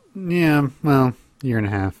now. Yeah, well, year and a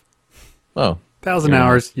half. Oh. 1,000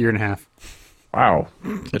 hours, year and a half. Wow.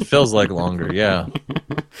 It feels like longer, yeah.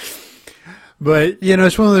 But,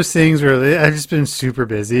 it's one of those things where I've just been super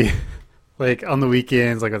busy. Like, on the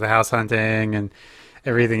weekends, like with the house hunting and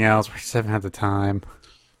everything else. We just haven't had the time.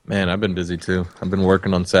 Man, I've been busy, too. I've been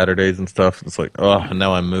working on Saturdays and stuff. It's like,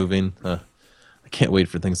 now I'm moving. I can't wait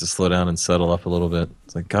for things to slow down and settle up a little bit.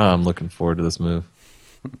 It's like, God, I'm looking forward to this move.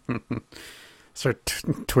 Start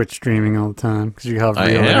Twitch streaming all the time because you have real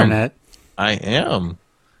internet. I am.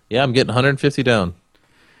 Yeah, I'm getting 150 down.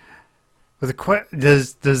 But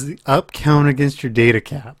does the up count against your data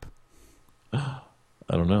cap? I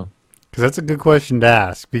don't know. Because that's a good question to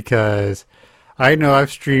ask. Because I know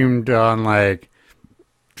I've streamed on some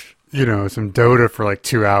Dota for like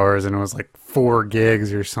 2 hours and it was like 4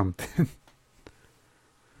 gigs or something.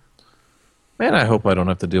 Man, I hope I don't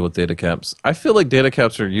have to deal with data caps. I feel like data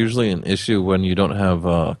caps are usually an issue when you don't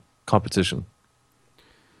have competition.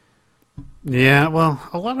 Yeah, well,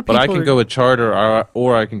 a lot of people. But I can go with Charter,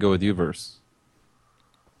 or I can go with Uverse.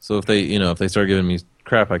 So if they start giving me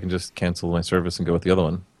crap, I can just cancel my service and go with the other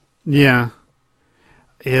one. Yeah.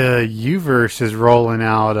 Uverse is rolling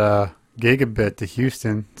out a gigabit to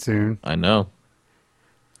Houston soon. I know.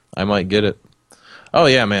 I might get it. Oh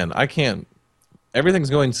yeah, man, I can't. Everything's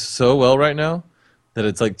going so well right now that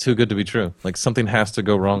it's like too good to be true. Like something has to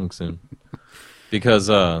go wrong soon, because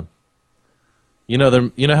you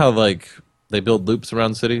know how like they build loops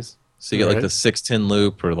around cities, so you get like the 610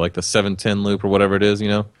 loop or like the 710 loop or whatever it is,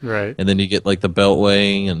 right? And then you get like the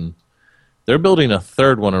Beltway, and they're building a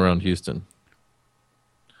third one around Houston,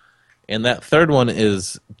 and that third one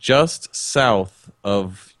is just south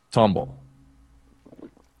of Tomball.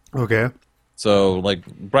 Okay. So, like,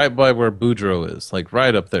 right by where Boudreaux is. Like,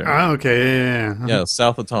 right up there. Oh, okay, yeah. Yeah,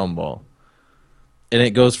 south of Tomball. and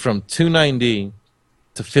it goes from 290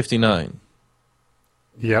 to 59.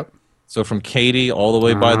 Yep. So from Katy all the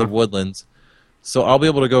way by the Woodlands. So I'll be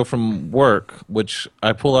able to go from work, which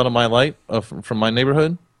I pull out of my light from my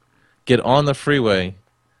neighborhood, get on the freeway,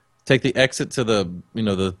 take the exit to the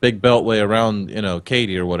the big beltway around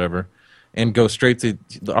Katy or whatever, and go straight to.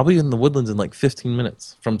 I'll be in the Woodlands in like 15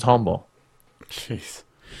 minutes from Tomball. Jeez.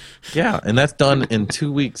 Yeah, and that's done in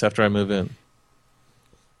 2 weeks after I move in.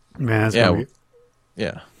 Man,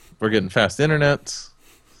 yeah, we're getting fast internet.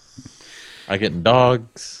 I getting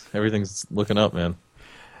dogs. Everything's looking up, man.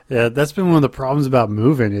 Yeah, that's been one of the problems about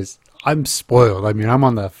moving is I'm spoiled. I mean, I'm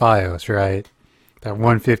on the FiOS, right? That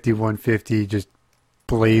 150, just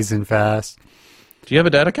blazing fast. Do you have a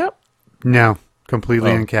data cap? No,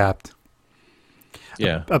 completely uncapped.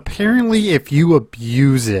 Yeah. Apparently, if you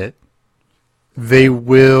abuse it, they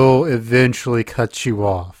will eventually cut you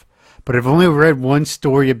off. But I've only read one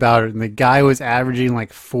story about it, and the guy was averaging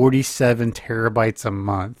like 47 terabytes a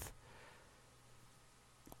month.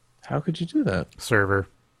 How could you do that? Server.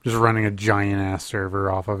 Just running a giant-ass server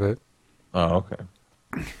off of it. Oh, okay.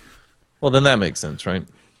 Well, then that makes sense, right?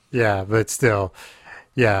 Yeah, but still.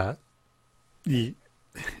 Yeah. And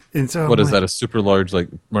so what is that, a super large, like,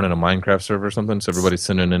 running a Minecraft server or something? So everybody's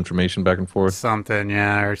sending information back and forth? Something,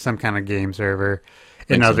 yeah, or some kind of game server.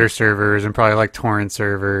 And other servers, and probably like torrent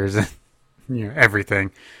servers, and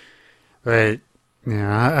everything. But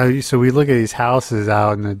so we look at these houses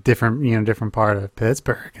out in a different part of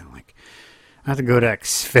Pittsburgh, and like I have to go to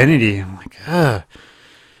Xfinity. I'm like,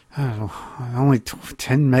 only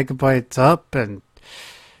 10 megabytes up, and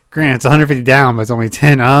granted, it's 150 down, but it's only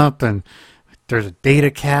 10 up, and there's a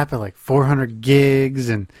data cap at like 400 gigs,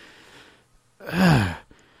 and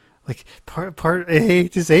like part I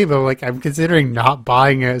hate to say, but like I'm considering not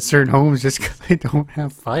buying at certain homes just because I don't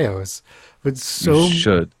have FiOS. But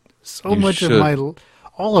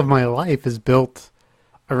all of my life is built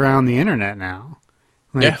around the internet now.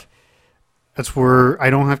 Like, that's where I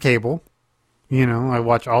don't have cable. I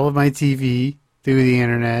watch all of my TV through the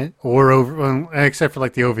internet or except for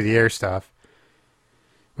like the over-the-air stuff.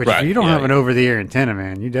 Which if you don't have an over-the-air antenna,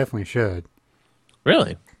 man, you definitely should.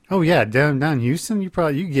 Really? Oh yeah, down in Houston, you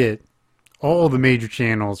get all the major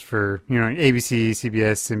channels for ABC,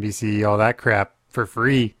 CBS, NBC, all that crap for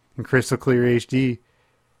free in crystal clear HD.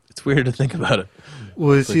 It's weird to think about it.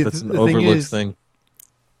 Well, see, that's an overlooked thing.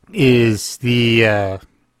 Is the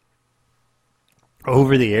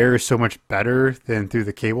over the air is so much better than through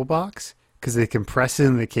the cable box because they compress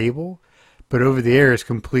in the cable, but over the air is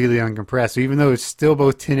completely uncompressed. So even though it's still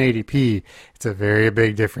both 1080p, it's a very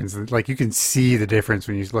big difference. Like you can see the difference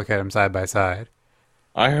when you look at them side by side.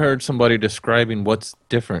 I heard somebody describing what's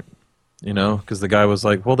different, because the guy was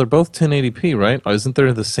like, well, they're both 1080p, right? Isn't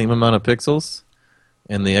there the same amount of pixels?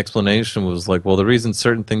 And the explanation was like, well, the reason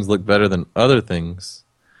certain things look better than other things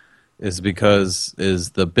is because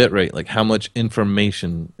the bit rate, like how much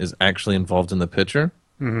information is actually involved in the picture.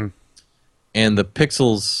 Mm-hmm. And the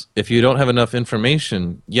pixels, if you don't have enough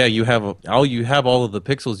information, you have all of the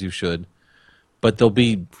pixels you should, but there'll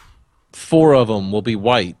be 4 of them will be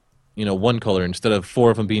white, one color, instead of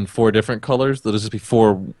 4 of them being 4 different colors. There'll just be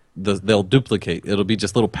 4. They'll duplicate. It'll be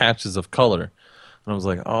just little patches of color. And I was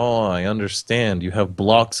like, oh, I understand. You have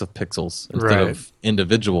blocks of pixels instead of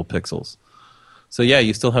individual pixels. So yeah,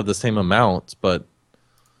 you still have the same amount, but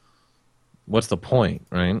what's the point,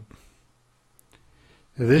 right?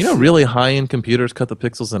 Really high-end computers cut the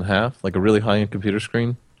pixels in half, like a really high-end computer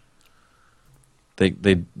screen. They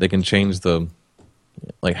can change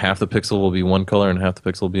like half the pixel will be one color and half the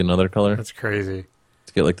pixel will be another color. That's crazy.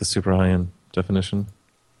 To get like the super high-end definition.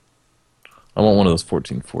 I want one of those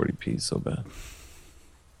 1440p so bad.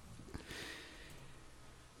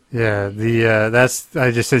 Yeah,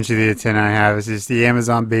 I just sent you the antenna I have. It's just the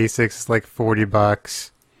Amazon Basics. It's like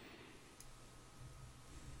 $40.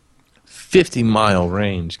 50-mile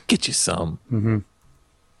range. Get you some. Mm-hmm.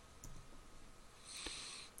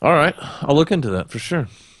 All right, I'll look into that for sure.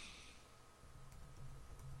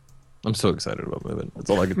 I'm so excited about moving. That's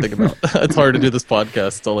all I can think about. It's hard to do this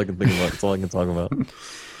podcast. It's all I can think about. It's all I can talk about.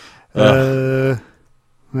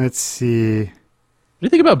 Let's see. What do you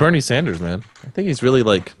think about Bernie Sanders, man? I think he's really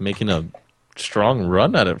like making a strong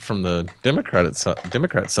run at it from the Democrat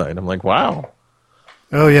side. I'm like, wow.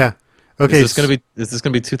 Oh yeah. Okay. Is this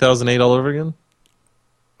gonna be 2008 all over again?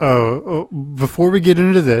 Oh, before we get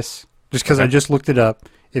into this, just because I just looked it up,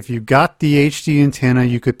 if you got the HD antenna,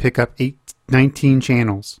 you could pick up 19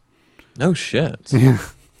 channels. No shit. Yeah.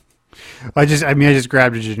 I just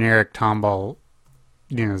grabbed a generic Tomball,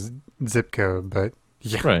 zip code, but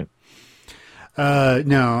yeah. Right.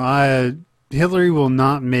 No, Hillary will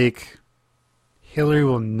not make Hillary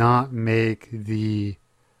will not make the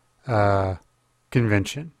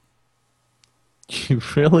convention. You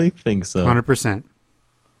really think so? 100%.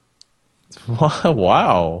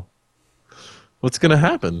 Wow. What's going to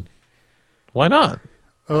happen? Why not?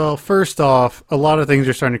 Well, first off, a lot of things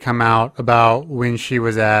are starting to come out about when she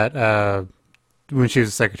was a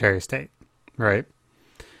Secretary of State, right?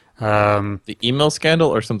 The email scandal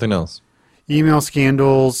or something else? Email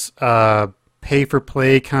scandals,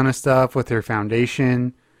 pay-for-play kind of stuff with their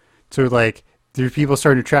foundation. So, like, there's people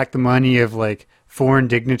starting to track the money of, like, foreign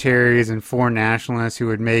dignitaries and foreign nationalists who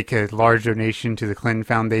would make a large donation to the Clinton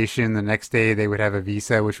Foundation. The next day they would have a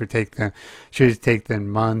visa, which should take them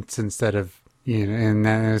months instead of, and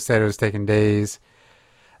then instead it was taking days.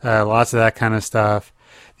 Lots of that kind of stuff.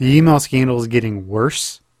 The email scandal is getting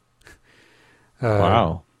worse.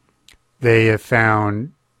 Wow. They have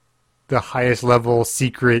found the highest level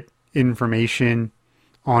secret information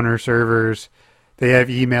on her servers. They have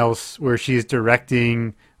emails where she is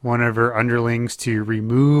directing one of her underlings to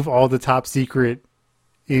remove all the top secret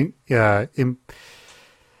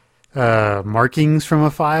markings from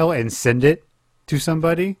a file and send it to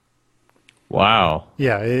somebody. Wow.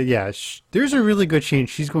 Yeah. There's a really good chance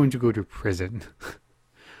she's going to go to prison.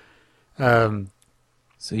 So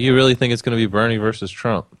you really think it's going to be Bernie versus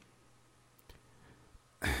Trump?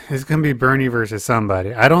 It's going to be Bernie versus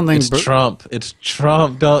somebody. I don't think... It's Trump. It's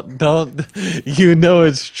Trump. Don't. You know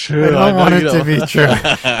it's true. I don't want it to be true.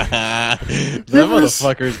 That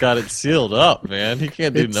motherfucker's got it sealed up, man. He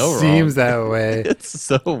can't do no wrong. It seems that way. It's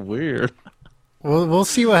so weird. We'll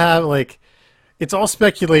see what happens. Like, it's all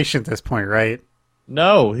speculation at this point, right?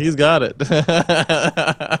 No, he's got it.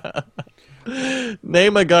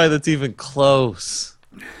 Name a guy that's even close.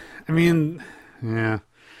 I mean, yeah.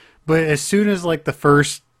 But as soon as, like, the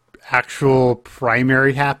first actual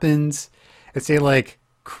primary happens, and say, like,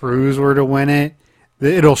 Cruz were to win it,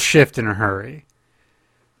 it'll shift in a hurry.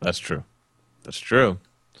 That's true.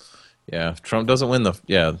 Yeah, if Trump doesn't win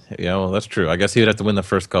well, that's true. I guess he would have to win the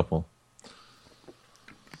first couple.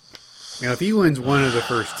 If he wins one of the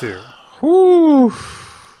first two. Whew.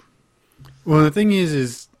 Well, the thing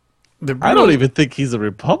is I don't even think he's a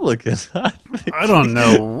Republican. I don't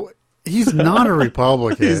know. He's not a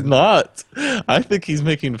Republican. He's not. I think he's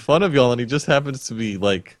making fun of y'all, and he just happens to be,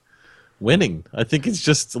 like, winning. I think it's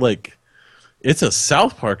just, like, it's a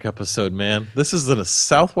South Park episode, man. This is a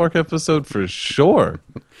South Park episode for sure.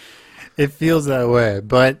 It feels that way.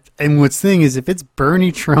 And what's the thing is, if it's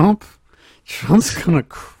Bernie Trump, Trump's going to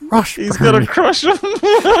crush He's Bernie. going to crush him.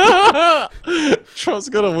 Trump's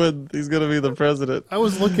going to win. He's going to be the president. I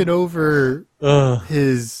was looking over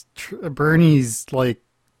Bernie's, like,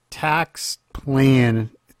 tax plan.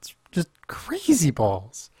 It's just crazy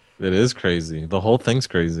balls. It is crazy. The whole thing's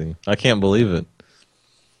crazy. I can't believe it.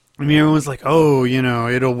 I mean, everyone's like, oh,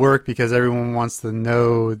 it'll work because everyone wants to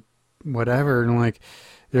know whatever. And like,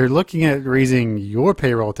 they're looking at raising your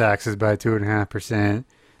payroll taxes by 2.5%,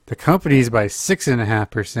 the companies by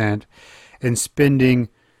 6.5%, and spending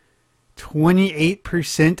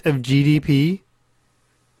 28% of GDP,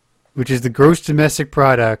 which is the gross domestic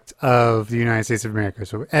product of the United States of America.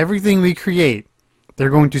 So everything we create, they're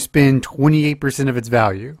going to spend 28% of its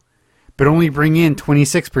value, but only bring in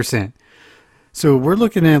 26%. So we're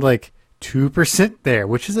looking at like 2% there,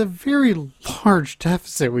 which is a very large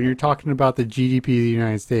deficit when you're talking about the GDP of the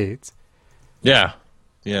United States. Yeah.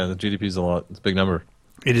 Yeah, the GDP is a lot. It's a big number.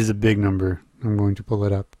 It is a big number. I'm going to pull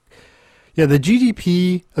it up. Yeah, the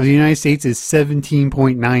GDP of the United States is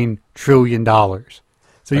 $17.9 trillion.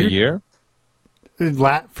 So a year?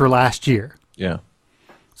 For last year. Yeah.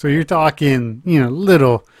 So you're talking,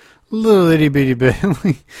 little itty bitty bit.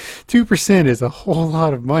 2% is a whole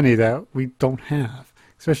lot of money that we don't have,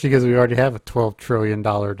 especially because we already have a $12 trillion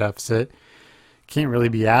deficit. Can't really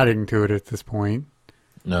be adding to it at this point.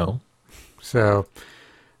 No. So,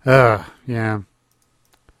 yeah.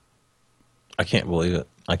 I can't believe it.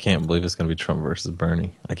 I can't believe it's going to be Trump versus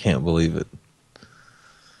Bernie. I can't believe it.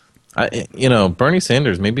 Bernie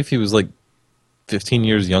Sanders, maybe if he was like 15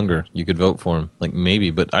 years younger, you could vote for him. Like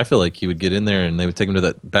maybe, but I feel like he would get in there and they would take him to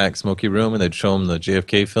that back smoky room and they'd show him the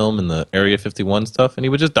JFK film and the Area 51 stuff and he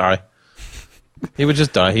would just die. He would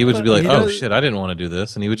just die. He would just be like, oh shit, I didn't want to do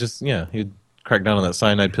this. And he would just, he'd crack down on that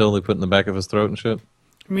cyanide pill they put in the back of his throat and shit.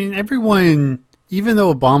 I mean, everyone, even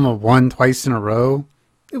though Obama won twice in a row,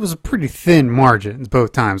 it was a pretty thin margins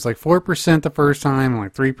both times. Like 4% the first time,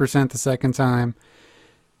 like 3% the second time.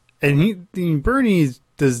 And Bernie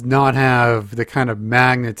does not have the kind of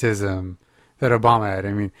magnetism that Obama had.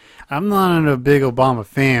 I mean, I'm not a big Obama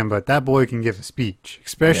fan, but that boy can give a speech,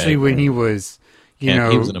 especially when he was,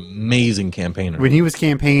 He was an amazing campaigner. When he was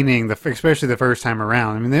campaigning, especially the first time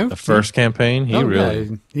around. I mean, the first campaign, he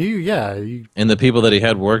really... Yeah. And the people that he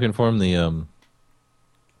had working for him,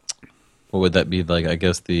 what would that be? Like, I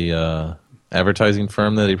guess the advertising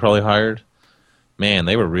firm that he probably hired. Man,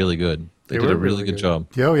 they were really good. They did a really good job.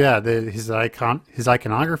 Oh, yeah. His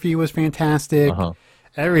iconography was fantastic.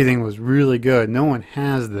 Everything was really good. No one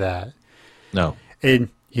has that. No. And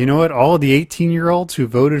you know what? All the 18-year-olds who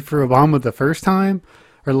voted for Obama the first time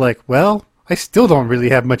are like, well, I still don't really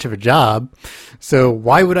have much of a job, so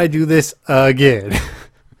why would I do this again?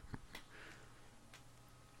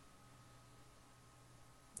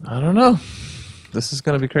 I don't know. This is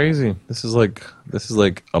going to be crazy. This is like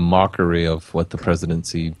a mockery of what the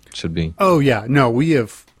presidency should be. Oh, yeah. No, we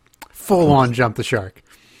have full-on jumped the shark.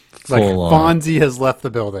 Fonzie has left the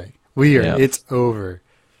building. It's over.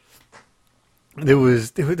 There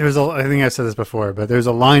was I think I've said this before, but there's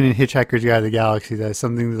a line in Hitchhiker's Guide to the Galaxy that is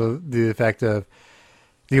something to the effect of,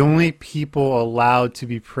 the only people allowed to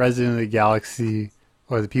be president of the galaxy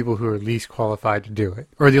are the people who are least qualified to do it,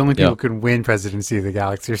 or the only people who can win presidency of the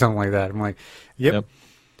galaxy, or something like that. I'm like, yep.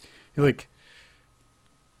 You're like,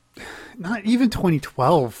 not even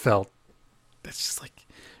 2012 felt. That's just like,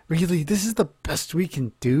 really, this is the best we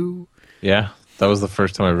can do. Yeah, that was the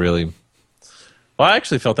first time I really. Well, I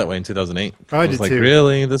actually felt that way in 2008. I was like, too.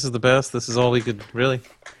 Really? This is the best? This is all we could... Really?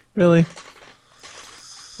 Really?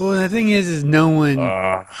 Well, the thing is no one...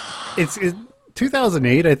 It's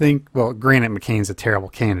 2008, I think... Well, granted, McCain's a terrible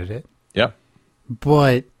candidate. Yep.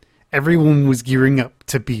 But everyone was gearing up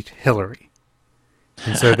to beat Hillary.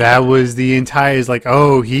 And so that was the entire... It's like,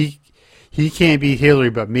 oh, he can't beat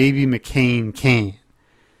Hillary, but maybe McCain can.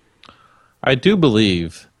 I do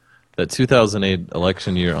believe that 2008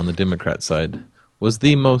 election year on the Democrat side was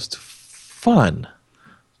the most fun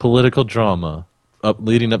political drama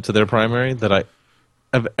leading up to their primary that I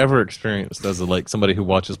have ever experienced as somebody who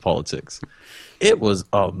watches politics. It was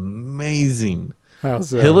amazing. How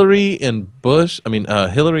so? Hillary and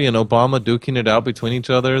Hillary and Obama duking it out between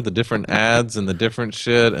each other, the different ads and the different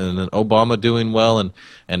shit, and then Obama doing well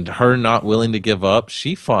and her not willing to give up.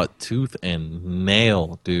 She fought tooth and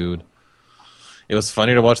nail, dude. It was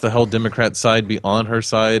funny to watch the whole Democrat side be on her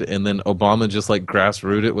side, and then Obama just like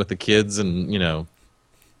grassrooted it with the kids and,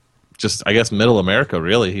 just, I guess, middle America,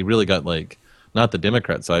 really. He really got not the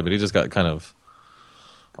Democrat side, but he just got kind of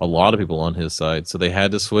a lot of people on his side. So they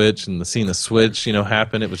had to switch, and seeing the switch,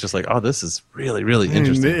 happen, it was just like, oh, this is really, really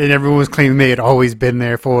interesting. And everyone was claiming they had always been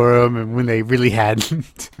there for him, and when they really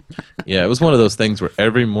hadn't. Yeah, it was one of those things where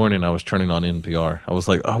every morning I was turning on NPR. I was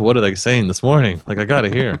like, oh, what are they saying this morning? I got to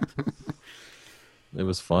hear. It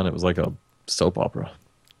was fun. It was like a soap opera.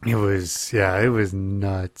 It was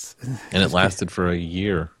nuts. And it lasted for a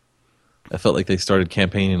year. I felt like they started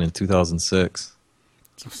campaigning in 2006.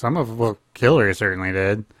 Some of what Hillary certainly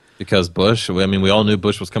did. Because Bush, we all knew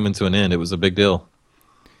Bush was coming to an end. It was a big deal.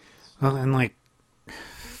 Well, and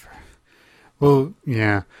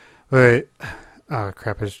yeah. But, oh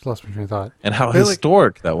crap, I just lost my train of thought. And how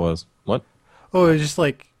historic that was. What? Oh, it was just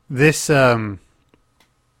like this,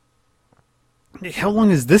 how long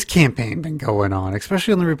has this campaign been going on,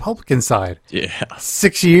 especially on the Republican side? Yeah.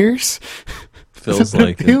 6 years? Feels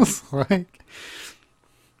like it. Feels like.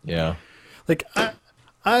 Yeah. Like,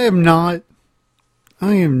 I am not,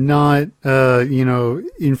 in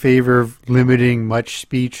favor of limiting much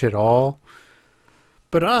speech at all.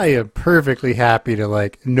 But I am perfectly happy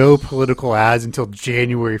to, no political ads until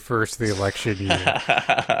January 1st of the election year.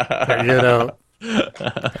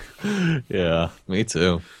 Yeah, me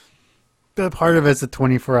too. But part of it's a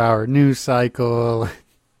 24-hour news cycle.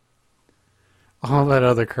 All that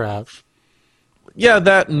other crap. Yeah,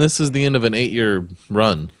 that, and this is the end of an 8-year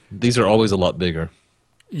run. These are always a lot bigger.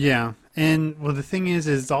 Yeah, and the thing is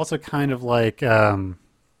it's also kind of like in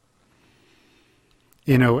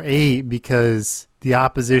 08, because the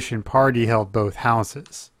opposition party held both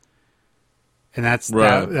houses. And that's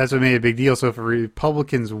what made it a big deal. So if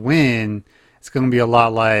Republicans win, it's going to be a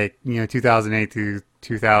lot like, 2008 to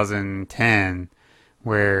 2010,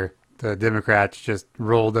 where the Democrats just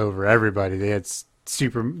rolled over everybody. They had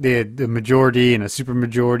the majority and a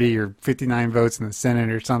supermajority, or 59 votes in the Senate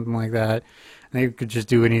or something like that. And they could just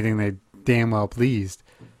do anything they damn well pleased.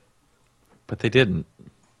 But they didn't.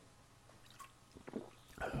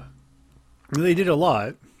 They did a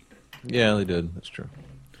lot. Yeah, they did. That's true.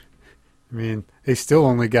 They still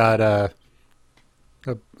only got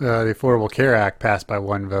the Affordable Care Act passed by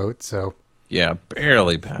one vote, so... Yeah,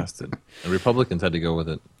 barely passed it. The Republicans had to go with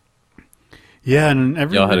it. Yeah, and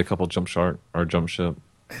y'all had a couple jump ship. I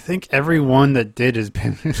think everyone that did has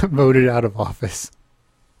been voted out of office.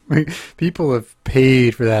 Like, people have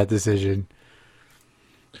paid for that decision.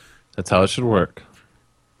 That's how it should work.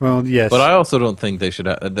 Well, yes. But I also don't think they should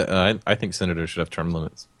have... I think senators should have term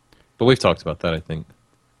limits. But we've talked about that, I think.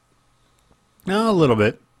 No, a little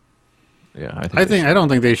bit. Yeah, I don't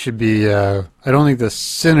think they should be... I don't think the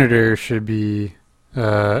senator should be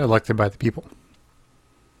elected by the people.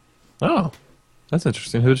 Oh, that's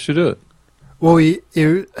interesting. Who should do it? Well, I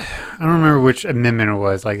don't remember which amendment it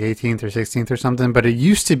was, like 18th or 16th or something, but it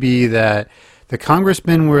used to be that the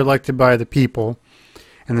congressmen were elected by the people,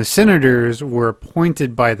 and the senators were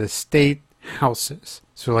appointed by the state houses,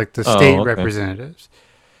 so like the state representatives.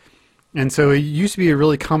 And so it used to be a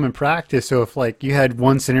really common practice. So if like you had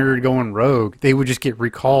one senator going rogue, they would just get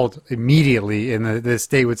recalled immediately, and the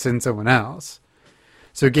state would send someone else.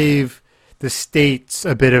 So it gave the states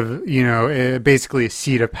a bit of, basically a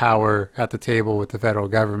seat of power at the table with the federal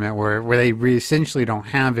government, where they essentially don't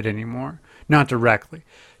have it anymore. Not directly.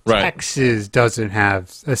 Right. Texas doesn't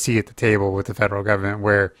have a seat at the table with the federal government,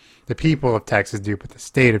 where the people of Texas do, but the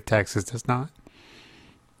state of Texas does not.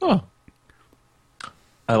 Oh,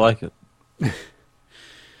 I like it.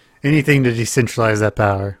 Anything to decentralize that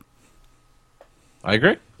power. I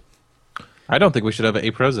agree. I don't think we should have a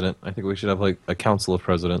president. I think we should have like a council of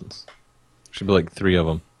presidents. Should be like 3 of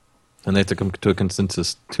them, and they have to come to a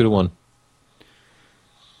consensus 2-1.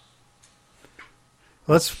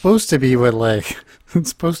 Well, it's supposed to be what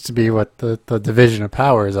the division of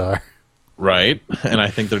powers are. Right, and I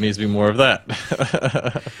think there needs to be more of that.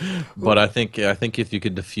 But I think if you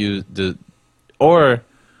could diffuse or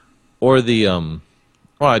the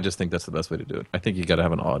well, I just think that's the best way to do it. I think you got to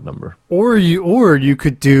have an odd number. Or you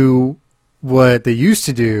could do what they used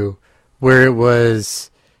to do, where it was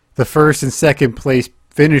the first and second place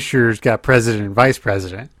finishers got president and vice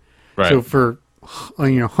president. Right. So for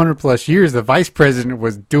 100 plus years, the vice president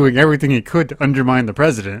was doing everything he could to undermine the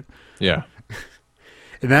president. Yeah.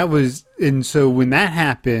 And so when that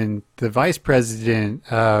happened, the vice president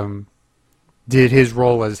did his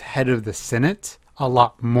role as head of the Senate a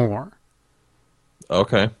lot more.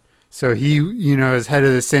 Okay. So he, as head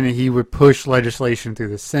of the Senate, he would push legislation through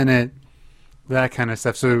the Senate, that kind of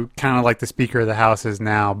stuff. So kind of like the Speaker of the House is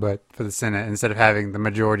now, but for the Senate, instead of having the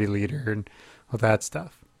majority leader and all that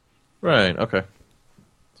stuff. Right. Okay.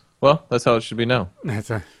 Well, that's how it should be now.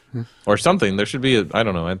 Or something. There should be I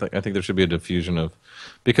don't know. I think there should be a diffusion of,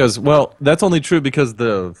 because, well, that's only true because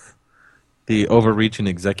the overreaching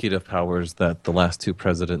executive powers that the last 2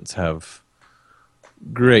 presidents have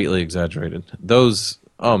greatly exaggerated. Those,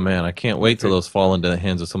 oh man, I can't wait till those fall into the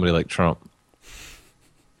hands of somebody like Trump.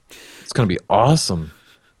 It's going to be awesome.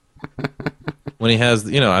 When he has,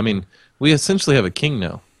 we essentially have a king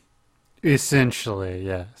now. Essentially,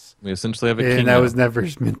 yes. We essentially have a king that now. was never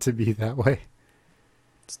meant to be that way.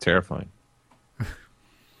 It's terrifying.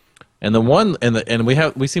 And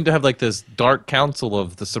we seem to have like this dark council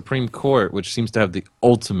of the Supreme Court, which seems to have the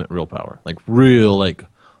ultimate real power, like real, like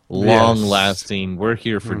long lasting. We're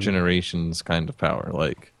here for generations kind of power,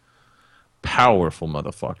 like powerful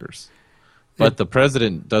motherfuckers. But the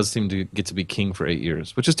president does seem to get to be king for 8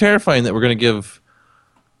 years, which is terrifying that we're going to give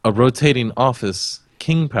a rotating office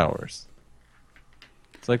king powers.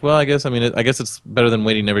 It's like, well, I guess it's better than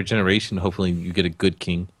waiting every generation. Hopefully, you get a good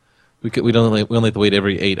king. We only have to wait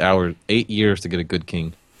every 8 years to get a good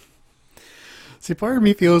king. See, part of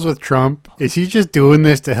me feels with Trump is he just doing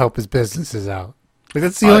this to help his businesses out. Like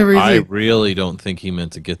that's the only reason. I really don't think he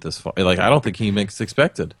meant to get this far. Like I don't think he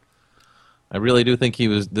expected. I really do think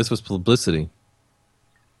this was publicity.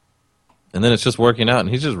 And then it's just working out, and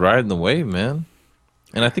he's just riding the wave, man.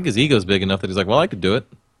 And I think his ego's big enough that he's like, well, I could do it.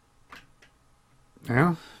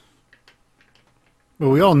 Yeah.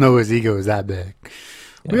 Well, we all know his ego is that big.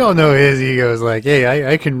 Yeah. We all know his ego is like,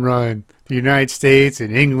 hey, I can run the United States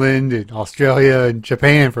and England and Australia and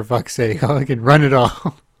Japan, for fuck's sake. I can run it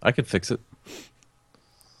all. I could fix it.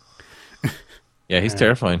 Yeah, he's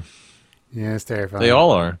terrifying. Yeah, it's terrifying. They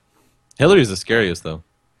all are. Hillary's the scariest, though.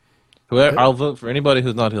 I'll vote for anybody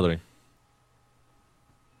who's not Hillary.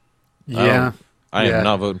 Yeah. I am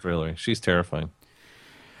not voting for Hillary. She's terrifying.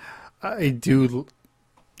 I do.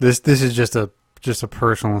 This is just a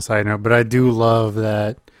personal side note, but I do love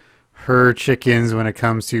that her chickens, when it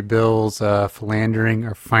comes to Bill's philandering,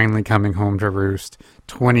 are finally coming home to roost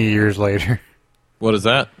 20 years later. What is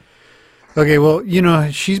that? Okay, well,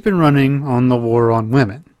 she's been running on the war on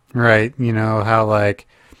women, right? How, like,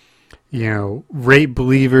 rape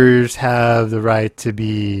believers have the right to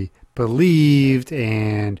be believed,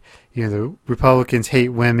 and, the Republicans hate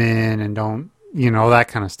women and don't, all that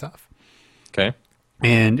kind of stuff. Okay.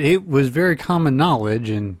 And it was very common knowledge,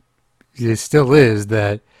 and it still is,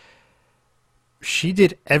 that she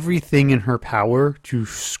did everything in her power to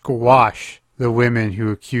squash the women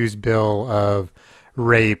who accused Bill of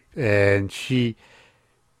rape, and she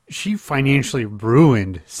financially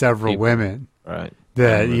ruined several women. Right.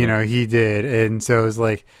 That he did, and so it's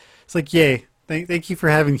like, yay! Thank you for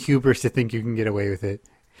having hubris to think you can get away with it.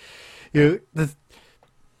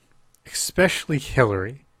 Especially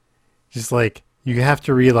Hillary, just like, you have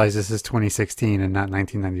to realize this is 2016 and not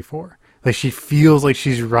 1994. Like, she feels like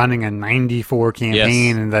she's running a 94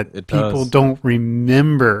 campaign, and that people don't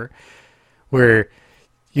remember where,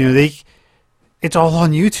 it's all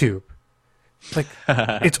on YouTube. Like,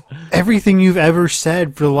 it's everything you've ever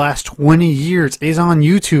said for the last 20 years is on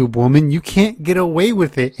YouTube, woman. You can't get away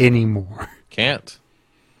with it anymore. Can't.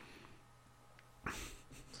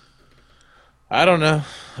 I don't know.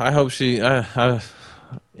 I hope she...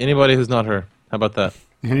 anybody who's not her. How about that?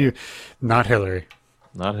 Not Hillary.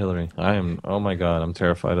 Not Hillary. I am... Oh, my God. I'm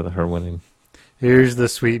terrified of her winning. Here's the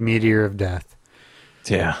sweet meteor of death.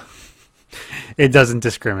 Yeah. It doesn't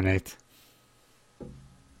discriminate.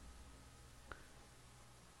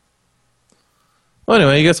 Well,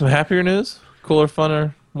 anyway, you got some happier news? Cooler,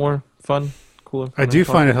 funner, more fun, cooler? Funner, I do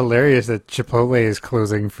find it hilarious that Chipotle is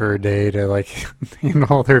closing for a day to,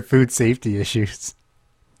 handle their food safety issues.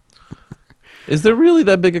 Is there really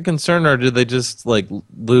that big a concern, or did they just,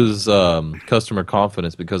 lose customer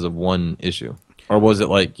confidence because of one issue? Or was it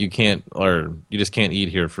you just can't eat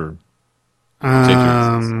here for safety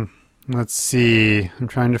reasons? Let's see. I'm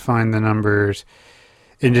trying to find the numbers.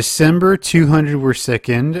 In December, 200 were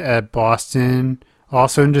sickened at Boston.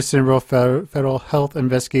 Also in December, federal health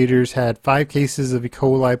investigators had 5 cases of E.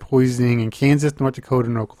 coli poisoning in Kansas, North Dakota,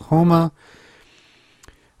 and Oklahoma.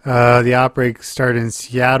 The outbreak started in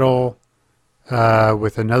Seattle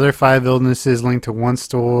with another 5 illnesses linked to one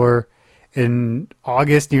store. In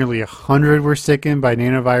August, nearly 100 were sickened by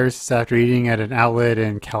nanoviruses after eating at an outlet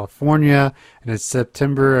in California. And in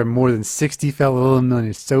September, more than 60 fell ill in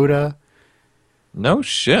Minnesota. No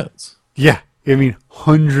shit. Yeah. I mean,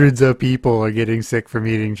 hundreds of people are getting sick from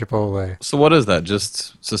eating Chipotle. So what is that?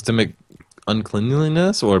 Just systemic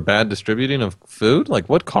uncleanliness or bad distributing of food?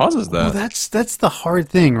 What causes that? Well, that's the hard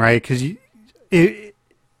thing, right? Because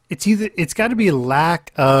it's got to be a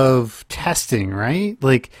lack of testing, right?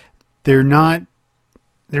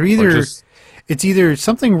 It's either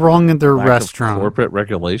something wrong in their restaurant, corporate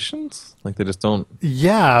regulations, they just don't.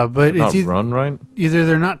 Yeah, but it's not run right. Either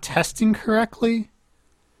they're not testing correctly.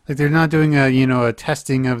 They're not doing a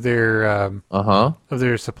testing of their of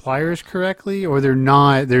their suppliers correctly, or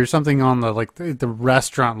there's something on the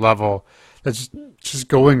restaurant level that's just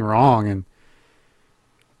going wrong. And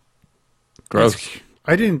gross.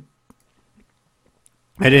 I didn't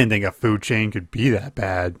think a food chain could be that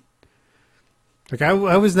bad. I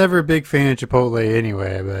was never a big fan of Chipotle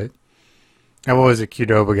anyway, but I'm always a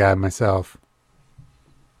Qdoba guy myself.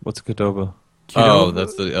 What's a Qdoba? Oh,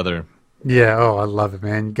 that's the other. Yeah, I love it,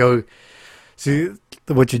 man.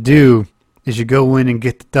 What you do is you go in and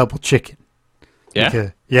get the double chicken. Yeah?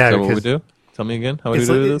 Is that what we do? Tell me again. How do we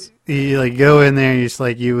do this? You go in there, and it's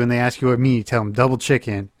when they ask you what meat, you tell them double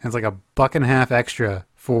chicken. And it's $1.50 extra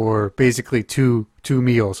for basically two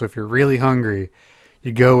meals. So if you're really hungry,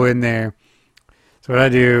 you go in there. So what I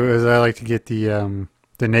do is I like to get the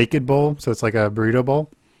naked bowl. So it's like a burrito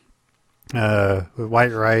bowl with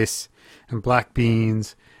white rice and black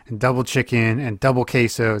beans and double chicken and double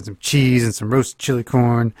queso and some cheese and some roasted chili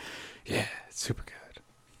corn. Yeah, it's super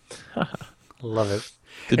good. Love it.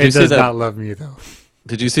 It does not love me, though.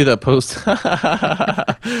 Did you see that post?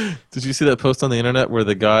 Did you see that post on the internet where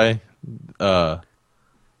the guy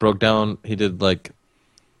broke down? He did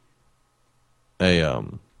a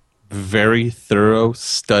very thorough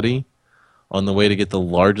study on the way to get the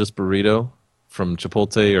largest burrito from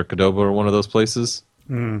Chipotle or Qdoba or one of those places.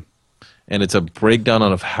 Mm. And it's a breakdown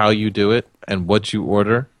of how you do it and what you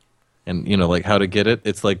order and, how to get it.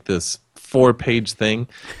 It's this 4-page thing.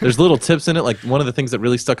 There's little tips in it. One of the things that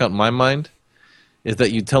really stuck out in my mind is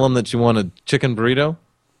that you tell them that you want a chicken burrito.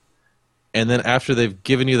 And then after they've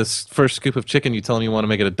given you the first scoop of chicken, you tell them you want to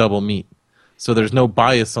make it a double meat. So there's no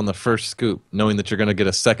bias on the first scoop, knowing that you're going to get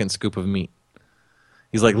a second scoop of meat.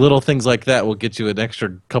 He's little things like that will get you an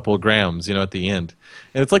extra couple of grams, at the end.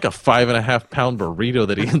 And it's a 5.5-pound burrito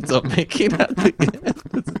that he ends up making at the end.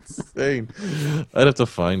 It's insane. I'd have to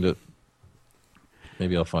find it.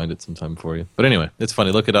 Maybe I'll find it sometime for you. But anyway, it's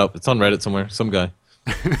funny. Look it up. It's on Reddit somewhere. Some guy.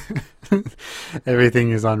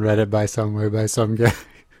 Everything is on Reddit by some guy.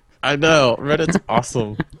 I know. Reddit's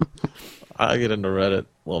awesome. I get into Reddit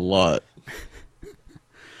a lot.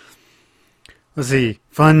 Let's see.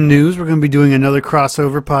 Fun news. We're going to be doing another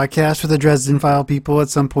crossover podcast for the Dresden File people at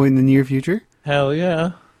some point in the near future. Hell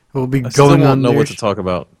yeah. We'll be I still going won't on know what to talk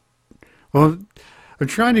about. Well, I'm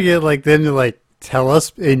trying to get like them to like tell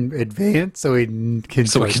us in advance so we can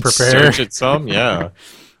prepare. Search it some. Yeah,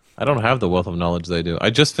 I don't have the wealth of knowledge they do. I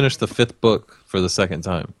just finished the 5th book for the 2nd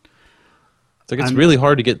time. It's like it's really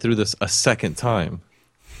hard to get through this a 2nd time.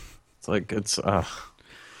 It's like it's a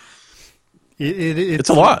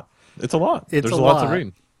lot. It's a lot. There's a lot to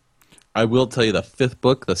read. I will tell you, the 5th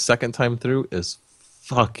book, the 2nd time through, is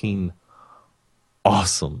fucking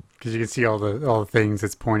awesome. Because you can see all the things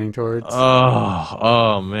it's pointing towards.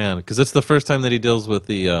 Oh man! Because it's the first time that he deals with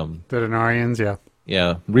the Denarians, yeah.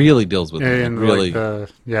 Yeah, really deals with them. And really, like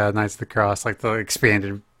Knights of the Cross, like the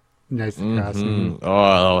expanded Knights of the Cross. Mm-hmm.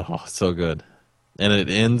 Oh, so good. And it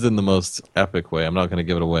ends in the most epic way. I'm not going to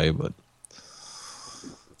give it away, but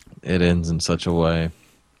it ends in such a way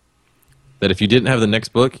that if you didn't have the next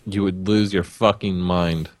book, you would lose your fucking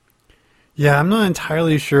mind. Yeah, I'm not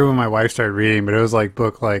entirely sure when my wife started reading, but it was like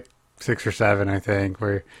book like 6 or 7, I think,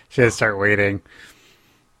 where she had to start waiting.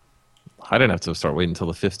 I didn't have to start waiting until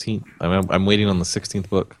the 15th. I'm waiting on the 16th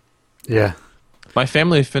book. Yeah. My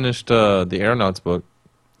family finished the Aeronauts book.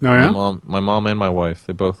 Oh, yeah? My mom and my wife,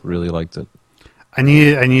 they both really liked it. I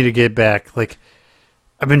need to get back. Like,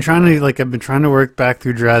 I've been trying to work back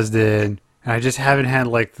through Dresden, and I just haven't had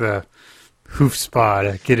like the hoof spot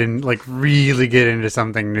to really get into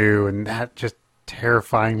something new, and that just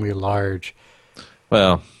terrifyingly large.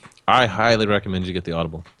 Well, I highly recommend you get the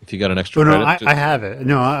Audible if you got an extra credit. I have it.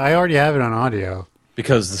 No, I already have it on audio.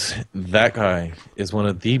 Because that guy is one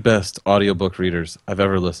of the best audiobook readers I've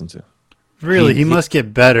ever listened to. Really, he must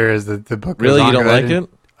get better as the book goes on. Really, you don't like it?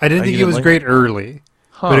 I didn't think he was great early,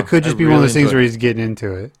 but it could just be one of those things where he's getting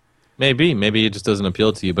into it. Maybe it just doesn't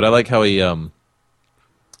appeal to you. But I like how he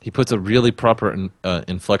puts a really proper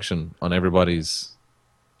inflection on everybody's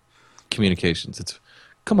communications. It's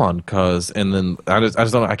come on, cuz, and then I just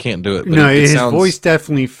don't know. I can't do it. No, his voice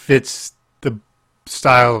definitely fits the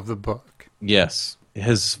style of the book. Yes,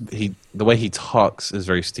 the way he talks is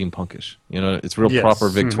very steampunkish. You know, it's real proper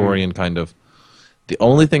Victorian kind of. The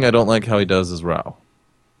only thing I don't like how he does is growl.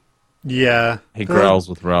 Yeah, he growls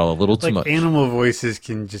with growl a little too much. Animal voices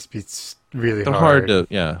can just be really They're hard to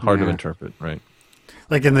interpret, right?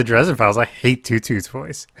 Like in the Dresden Files, I hate Tutu's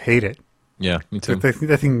voice. I hate it. Yeah, me too. That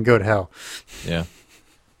thing can go to hell. Yeah,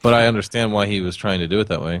 but I understand why he was trying to do it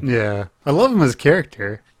that way. Yeah, I love him as a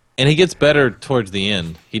character. And he gets better towards the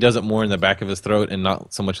end. He does it more in the back of his throat and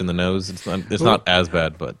not so much in the nose. It's not as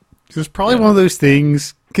bad, but it was probably one of those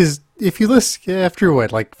things because if you listen after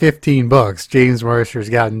 15 books, James Marshall's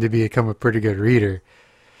gotten to become a pretty good reader.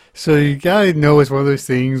 So you gotta know it's one of those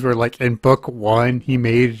things where, like, in book 1 he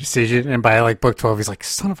made a decision, and by like book 12 he's like,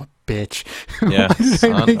 "Son of a bitch." Yeah,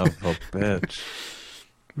 son of a bitch.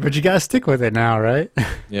 But you gotta stick with it now, right?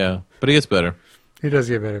 Yeah, but he gets better. He does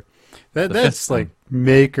get better. That's like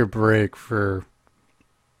make or break for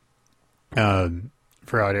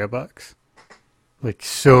audiobooks. Like,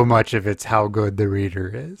 so much of it's how good the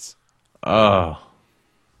reader is. I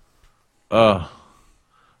bought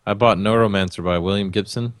Neuromancer by William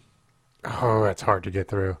Gibson. Oh, that's hard to get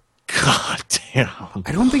through. God damn.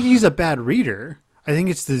 I don't think he's a bad reader. I think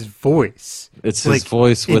it's his voice. It's his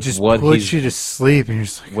voice with what he puts you to sleep, and you're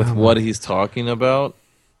just like, with what he's talking about.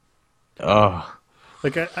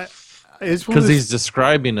 Like it's because he's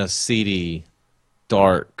describing a seedy,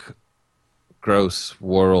 dark, gross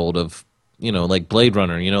world of, like Blade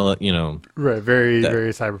Runner. Right, very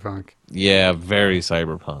cyberpunk. Yeah, very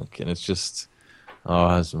cyberpunk, and it's just.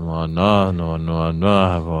 It's a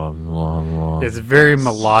very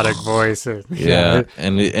melodic voice. Yeah,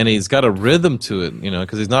 and he's got a rhythm to it,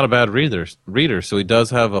 because he's not a bad reader, so he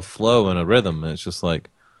does have a flow and a rhythm, and it's just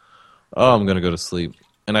like, I'm going to go to sleep.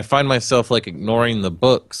 And I find myself, like, ignoring the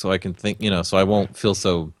book so I can think, so I won't feel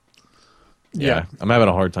so... Yeah, I'm having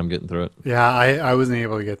a hard time getting through it. Yeah, I wasn't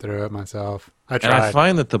able to get through it myself. I tried. And I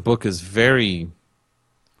find that the book is very...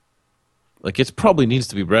 Like, it probably needs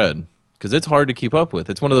to be read. Because it's hard to keep up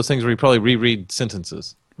with. It's one of those things where you probably reread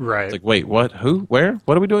sentences. Right. It's like, wait, what? Who? Where?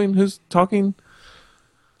 What are we doing? Who's talking?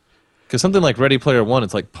 Because something like Ready Player One,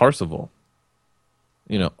 it's like Parzival.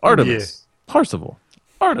 Artemis. Yeah. Parzival.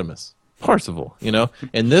 Artemis. Parzival.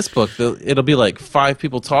 In this book, it'll be like 5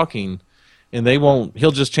 people talking, and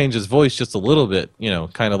he'll just change his voice just a little bit,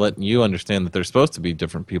 kind of letting you understand that they're supposed to be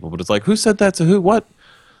different people. But it's like, who said that to who? What?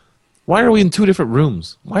 Why are we in 2 different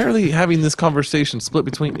rooms? Why are they having this conversation split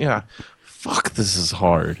between... Yeah, fuck, this is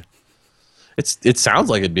hard. It sounds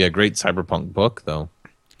like it'd be a great cyberpunk book, though.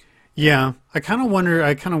 Yeah, I kind of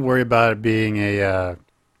worry about it being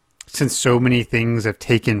since so many things have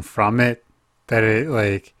taken from it, that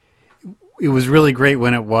it was really great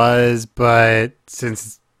when it was, but since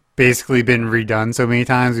it's basically been redone so many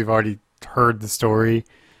times, we've already heard the story.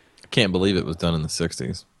 I can't believe it was done in the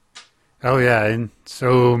 60s. Oh yeah, and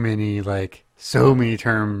so many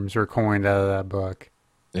terms were coined out of that book.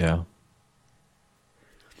 Yeah.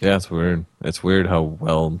 Yeah, it's weird. It's weird how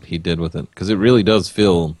well he did with it, because it really does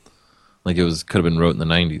feel like could have been wrote in the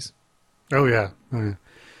 90s. Oh yeah.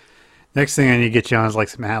 Next thing I need to get you on is like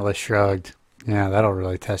some Atlas Shrugged. Yeah, that'll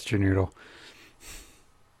really test your noodle.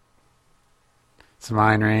 Some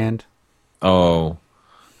Ayn Rand. Oh,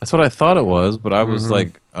 that's what I thought it was, but I was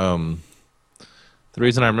like, the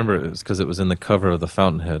reason I remember it is because it was in the cover of the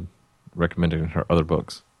Fountainhead, recommending her other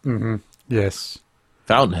books. Mm-hmm. Yes.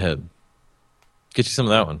 Fountainhead. Get you some of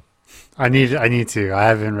that one. I need to. I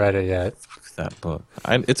haven't read it yet. Fuck that book.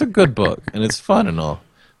 It's a good book, and it's fun and all,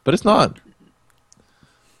 but it's not.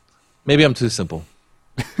 Maybe I'm too simple.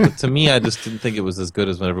 But to me, I just didn't think it was as good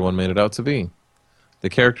as what everyone made it out to be. The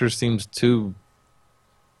character seems too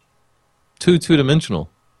two-dimensional.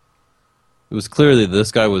 It was clearly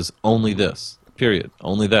this guy was only this, period.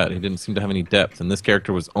 Only that. He didn't seem to have any depth, and this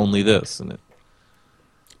character was only this. And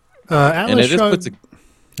Atlas Shrugged...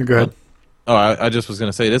 Go ahead. Oh, I just was going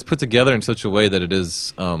to say, it is put together in such a way that it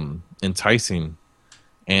is enticing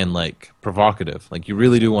and, like, provocative. Like, you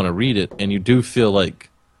really do want to read it, and you do feel like,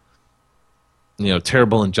 you know,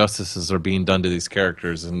 terrible injustices are being done to these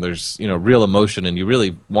characters, and there's, you know, real emotion, and you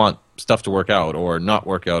really want stuff to work out or not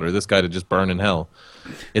work out, or this guy to just burn in hell.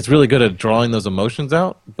 It's really good at drawing those emotions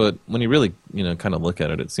out, but when you really, you know, kind of look at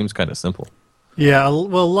it, it seems kind of simple. Yeah,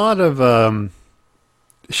 well, a lot of...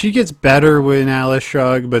 she gets better with Atlas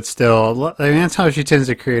Shrugged, but still, I mean, that's how she tends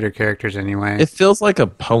to create her characters anyway. It feels like a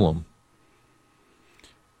poem.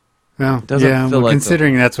 Well, yeah, well, like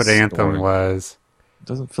considering that's what Anthem was. It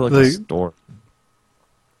doesn't feel like a story.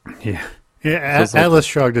 Yeah, Atlas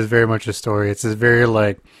Shrugged is very much a story. It's a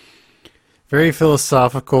very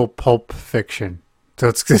philosophical pulp fiction. So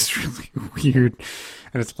it's just really weird,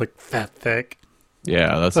 and it's like that thick.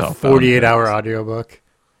 Yeah, that's it's a 48-hour audiobook.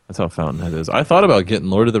 That's how Fountainhead is. I thought about getting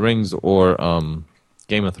Lord of the Rings or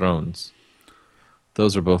Game of Thrones.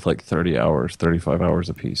 Those are both like 30 hours, 35 hours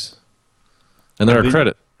a piece. And they're a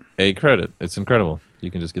credit. It's incredible. You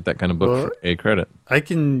can just get that kind of book for a credit.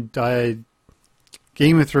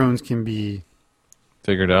 Game of Thrones can be...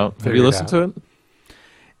 Figured out. Have you listened to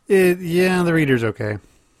it? Yeah, the reader's okay.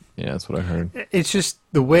 Yeah, that's what I heard. It's just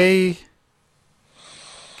the way...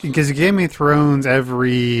 Because Game of Thrones,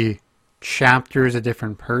 every chapter is a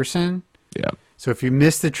different person. Yeah. So if you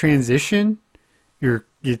miss the transition,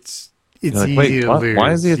 it's like, easy to lose.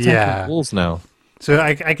 Why is he attacking wolves now? So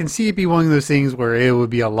I can see it be one of those things where it would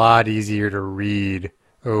be a lot easier to read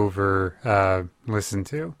over listen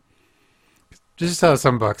to. Just how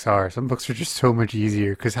some books are. Some books are just so much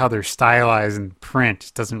easier because how they're stylized in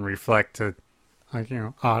print doesn't reflect to, like, you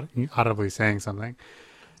know, audibly saying something.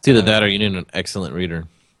 It's either that or you need an excellent reader.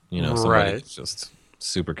 You know, somebody who's just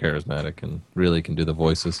super charismatic and really can do the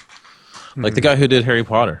voices. Like the guy who did Harry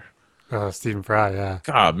Potter. Stephen Fry, yeah.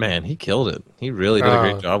 God, man, he killed it. He really did a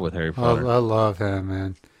great job with Harry Potter. I love him,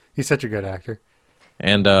 man. He's such a good actor.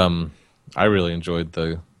 And I really enjoyed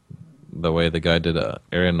the way the guy did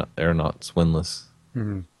Aeronauts Windless.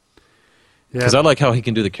 Mm-hmm. Yeah. Because I like how he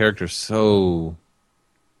can do the characters so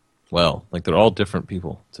well. Like, they're all different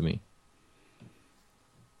people to me.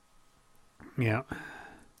 Yeah.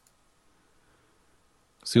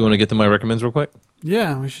 So you want to get to my recommends real quick?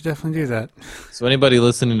 Yeah, we should definitely do that. So anybody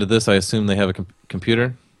listening to this, I assume they have a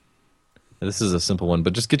computer. This is a simple one,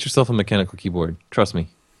 but just get yourself a mechanical keyboard. Trust me.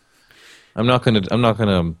 I'm not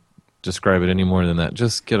gonna describe it any more than that.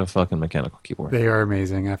 Just get a fucking mechanical keyboard. They are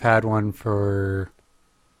amazing. I've had one for,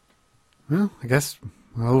 well, I guess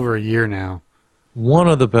over a year now. One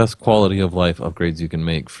of the best quality of life upgrades you can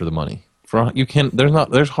make for the money.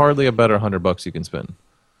 There's hardly a better $100 you can spend.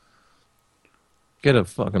 Get a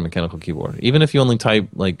fucking mechanical keyboard. Even if you only type,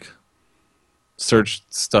 like, search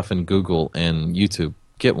stuff in Google and YouTube,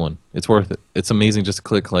 get one. It's worth it. It's amazing just to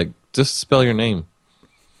click, like, just spell your name.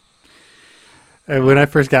 When I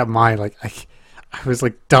first got mine, like, I was,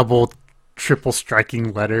 like, double, triple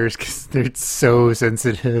striking letters because they're so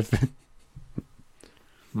sensitive.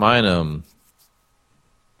 Mine,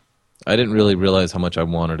 I didn't really realize how much I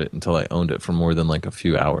wanted it until I owned it for more than, like, a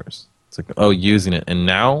few hours. It's like, using it. And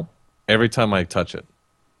now... every time I touch it,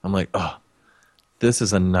 I'm like, this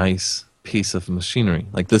is a nice piece of machinery.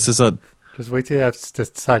 Like, this is a... Just wait till you have to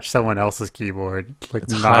touch someone else's keyboard. Like,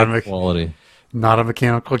 it's high quality. Not a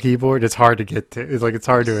mechanical keyboard. It's hard to get to. It's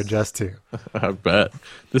hard to adjust to. I bet.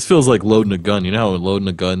 This feels like loading a gun. You know how loading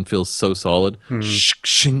a gun feels so solid?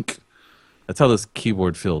 Shink. That's how this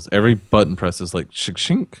keyboard feels. Every button press is like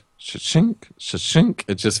shink, shink, shink.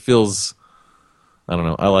 It just feels. I don't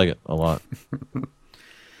know. I like it a lot.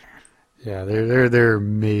 Yeah, they're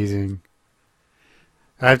amazing.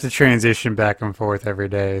 I have to transition back and forth every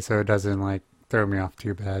day, so it doesn't like throw me off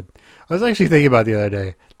too bad. I was actually thinking about the other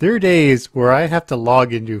day. There are days where I have to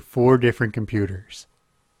log into 4 different computers.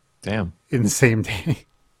 Damn. In the same day.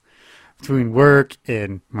 Between work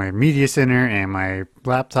and my media center and my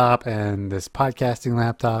laptop and this podcasting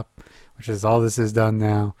laptop, which is all this is done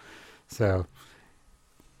now. So,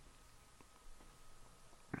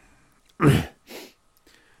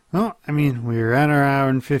 well, I mean, we're at our hour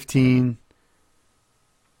and 15.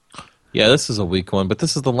 Yeah, this is a weak one, but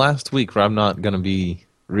this is the last week where I'm not going to be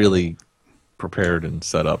really prepared and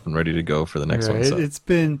set up and ready to go for the next one. So. It's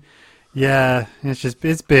been,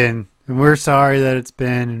 it's been, and we're sorry that it's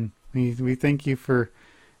been, and we thank you for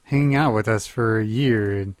hanging out with us for a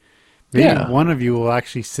year, and maybe one of you will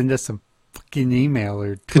actually send us some fucking email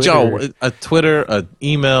or Twitter. Could y'all, a Twitter, an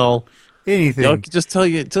email, anything. Y'all could just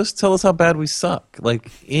tell us how bad we suck. Like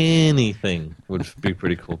anything would be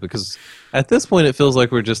pretty cool, because at this point it feels like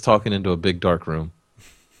we're just talking into a big dark room.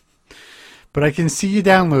 But I can see you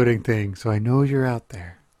downloading things, so I know you're out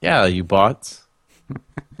there. Yeah, you bots.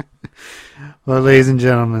 Well, ladies and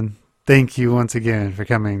gentlemen, thank you once again for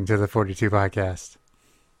coming to the 42 podcast.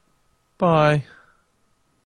 Bye.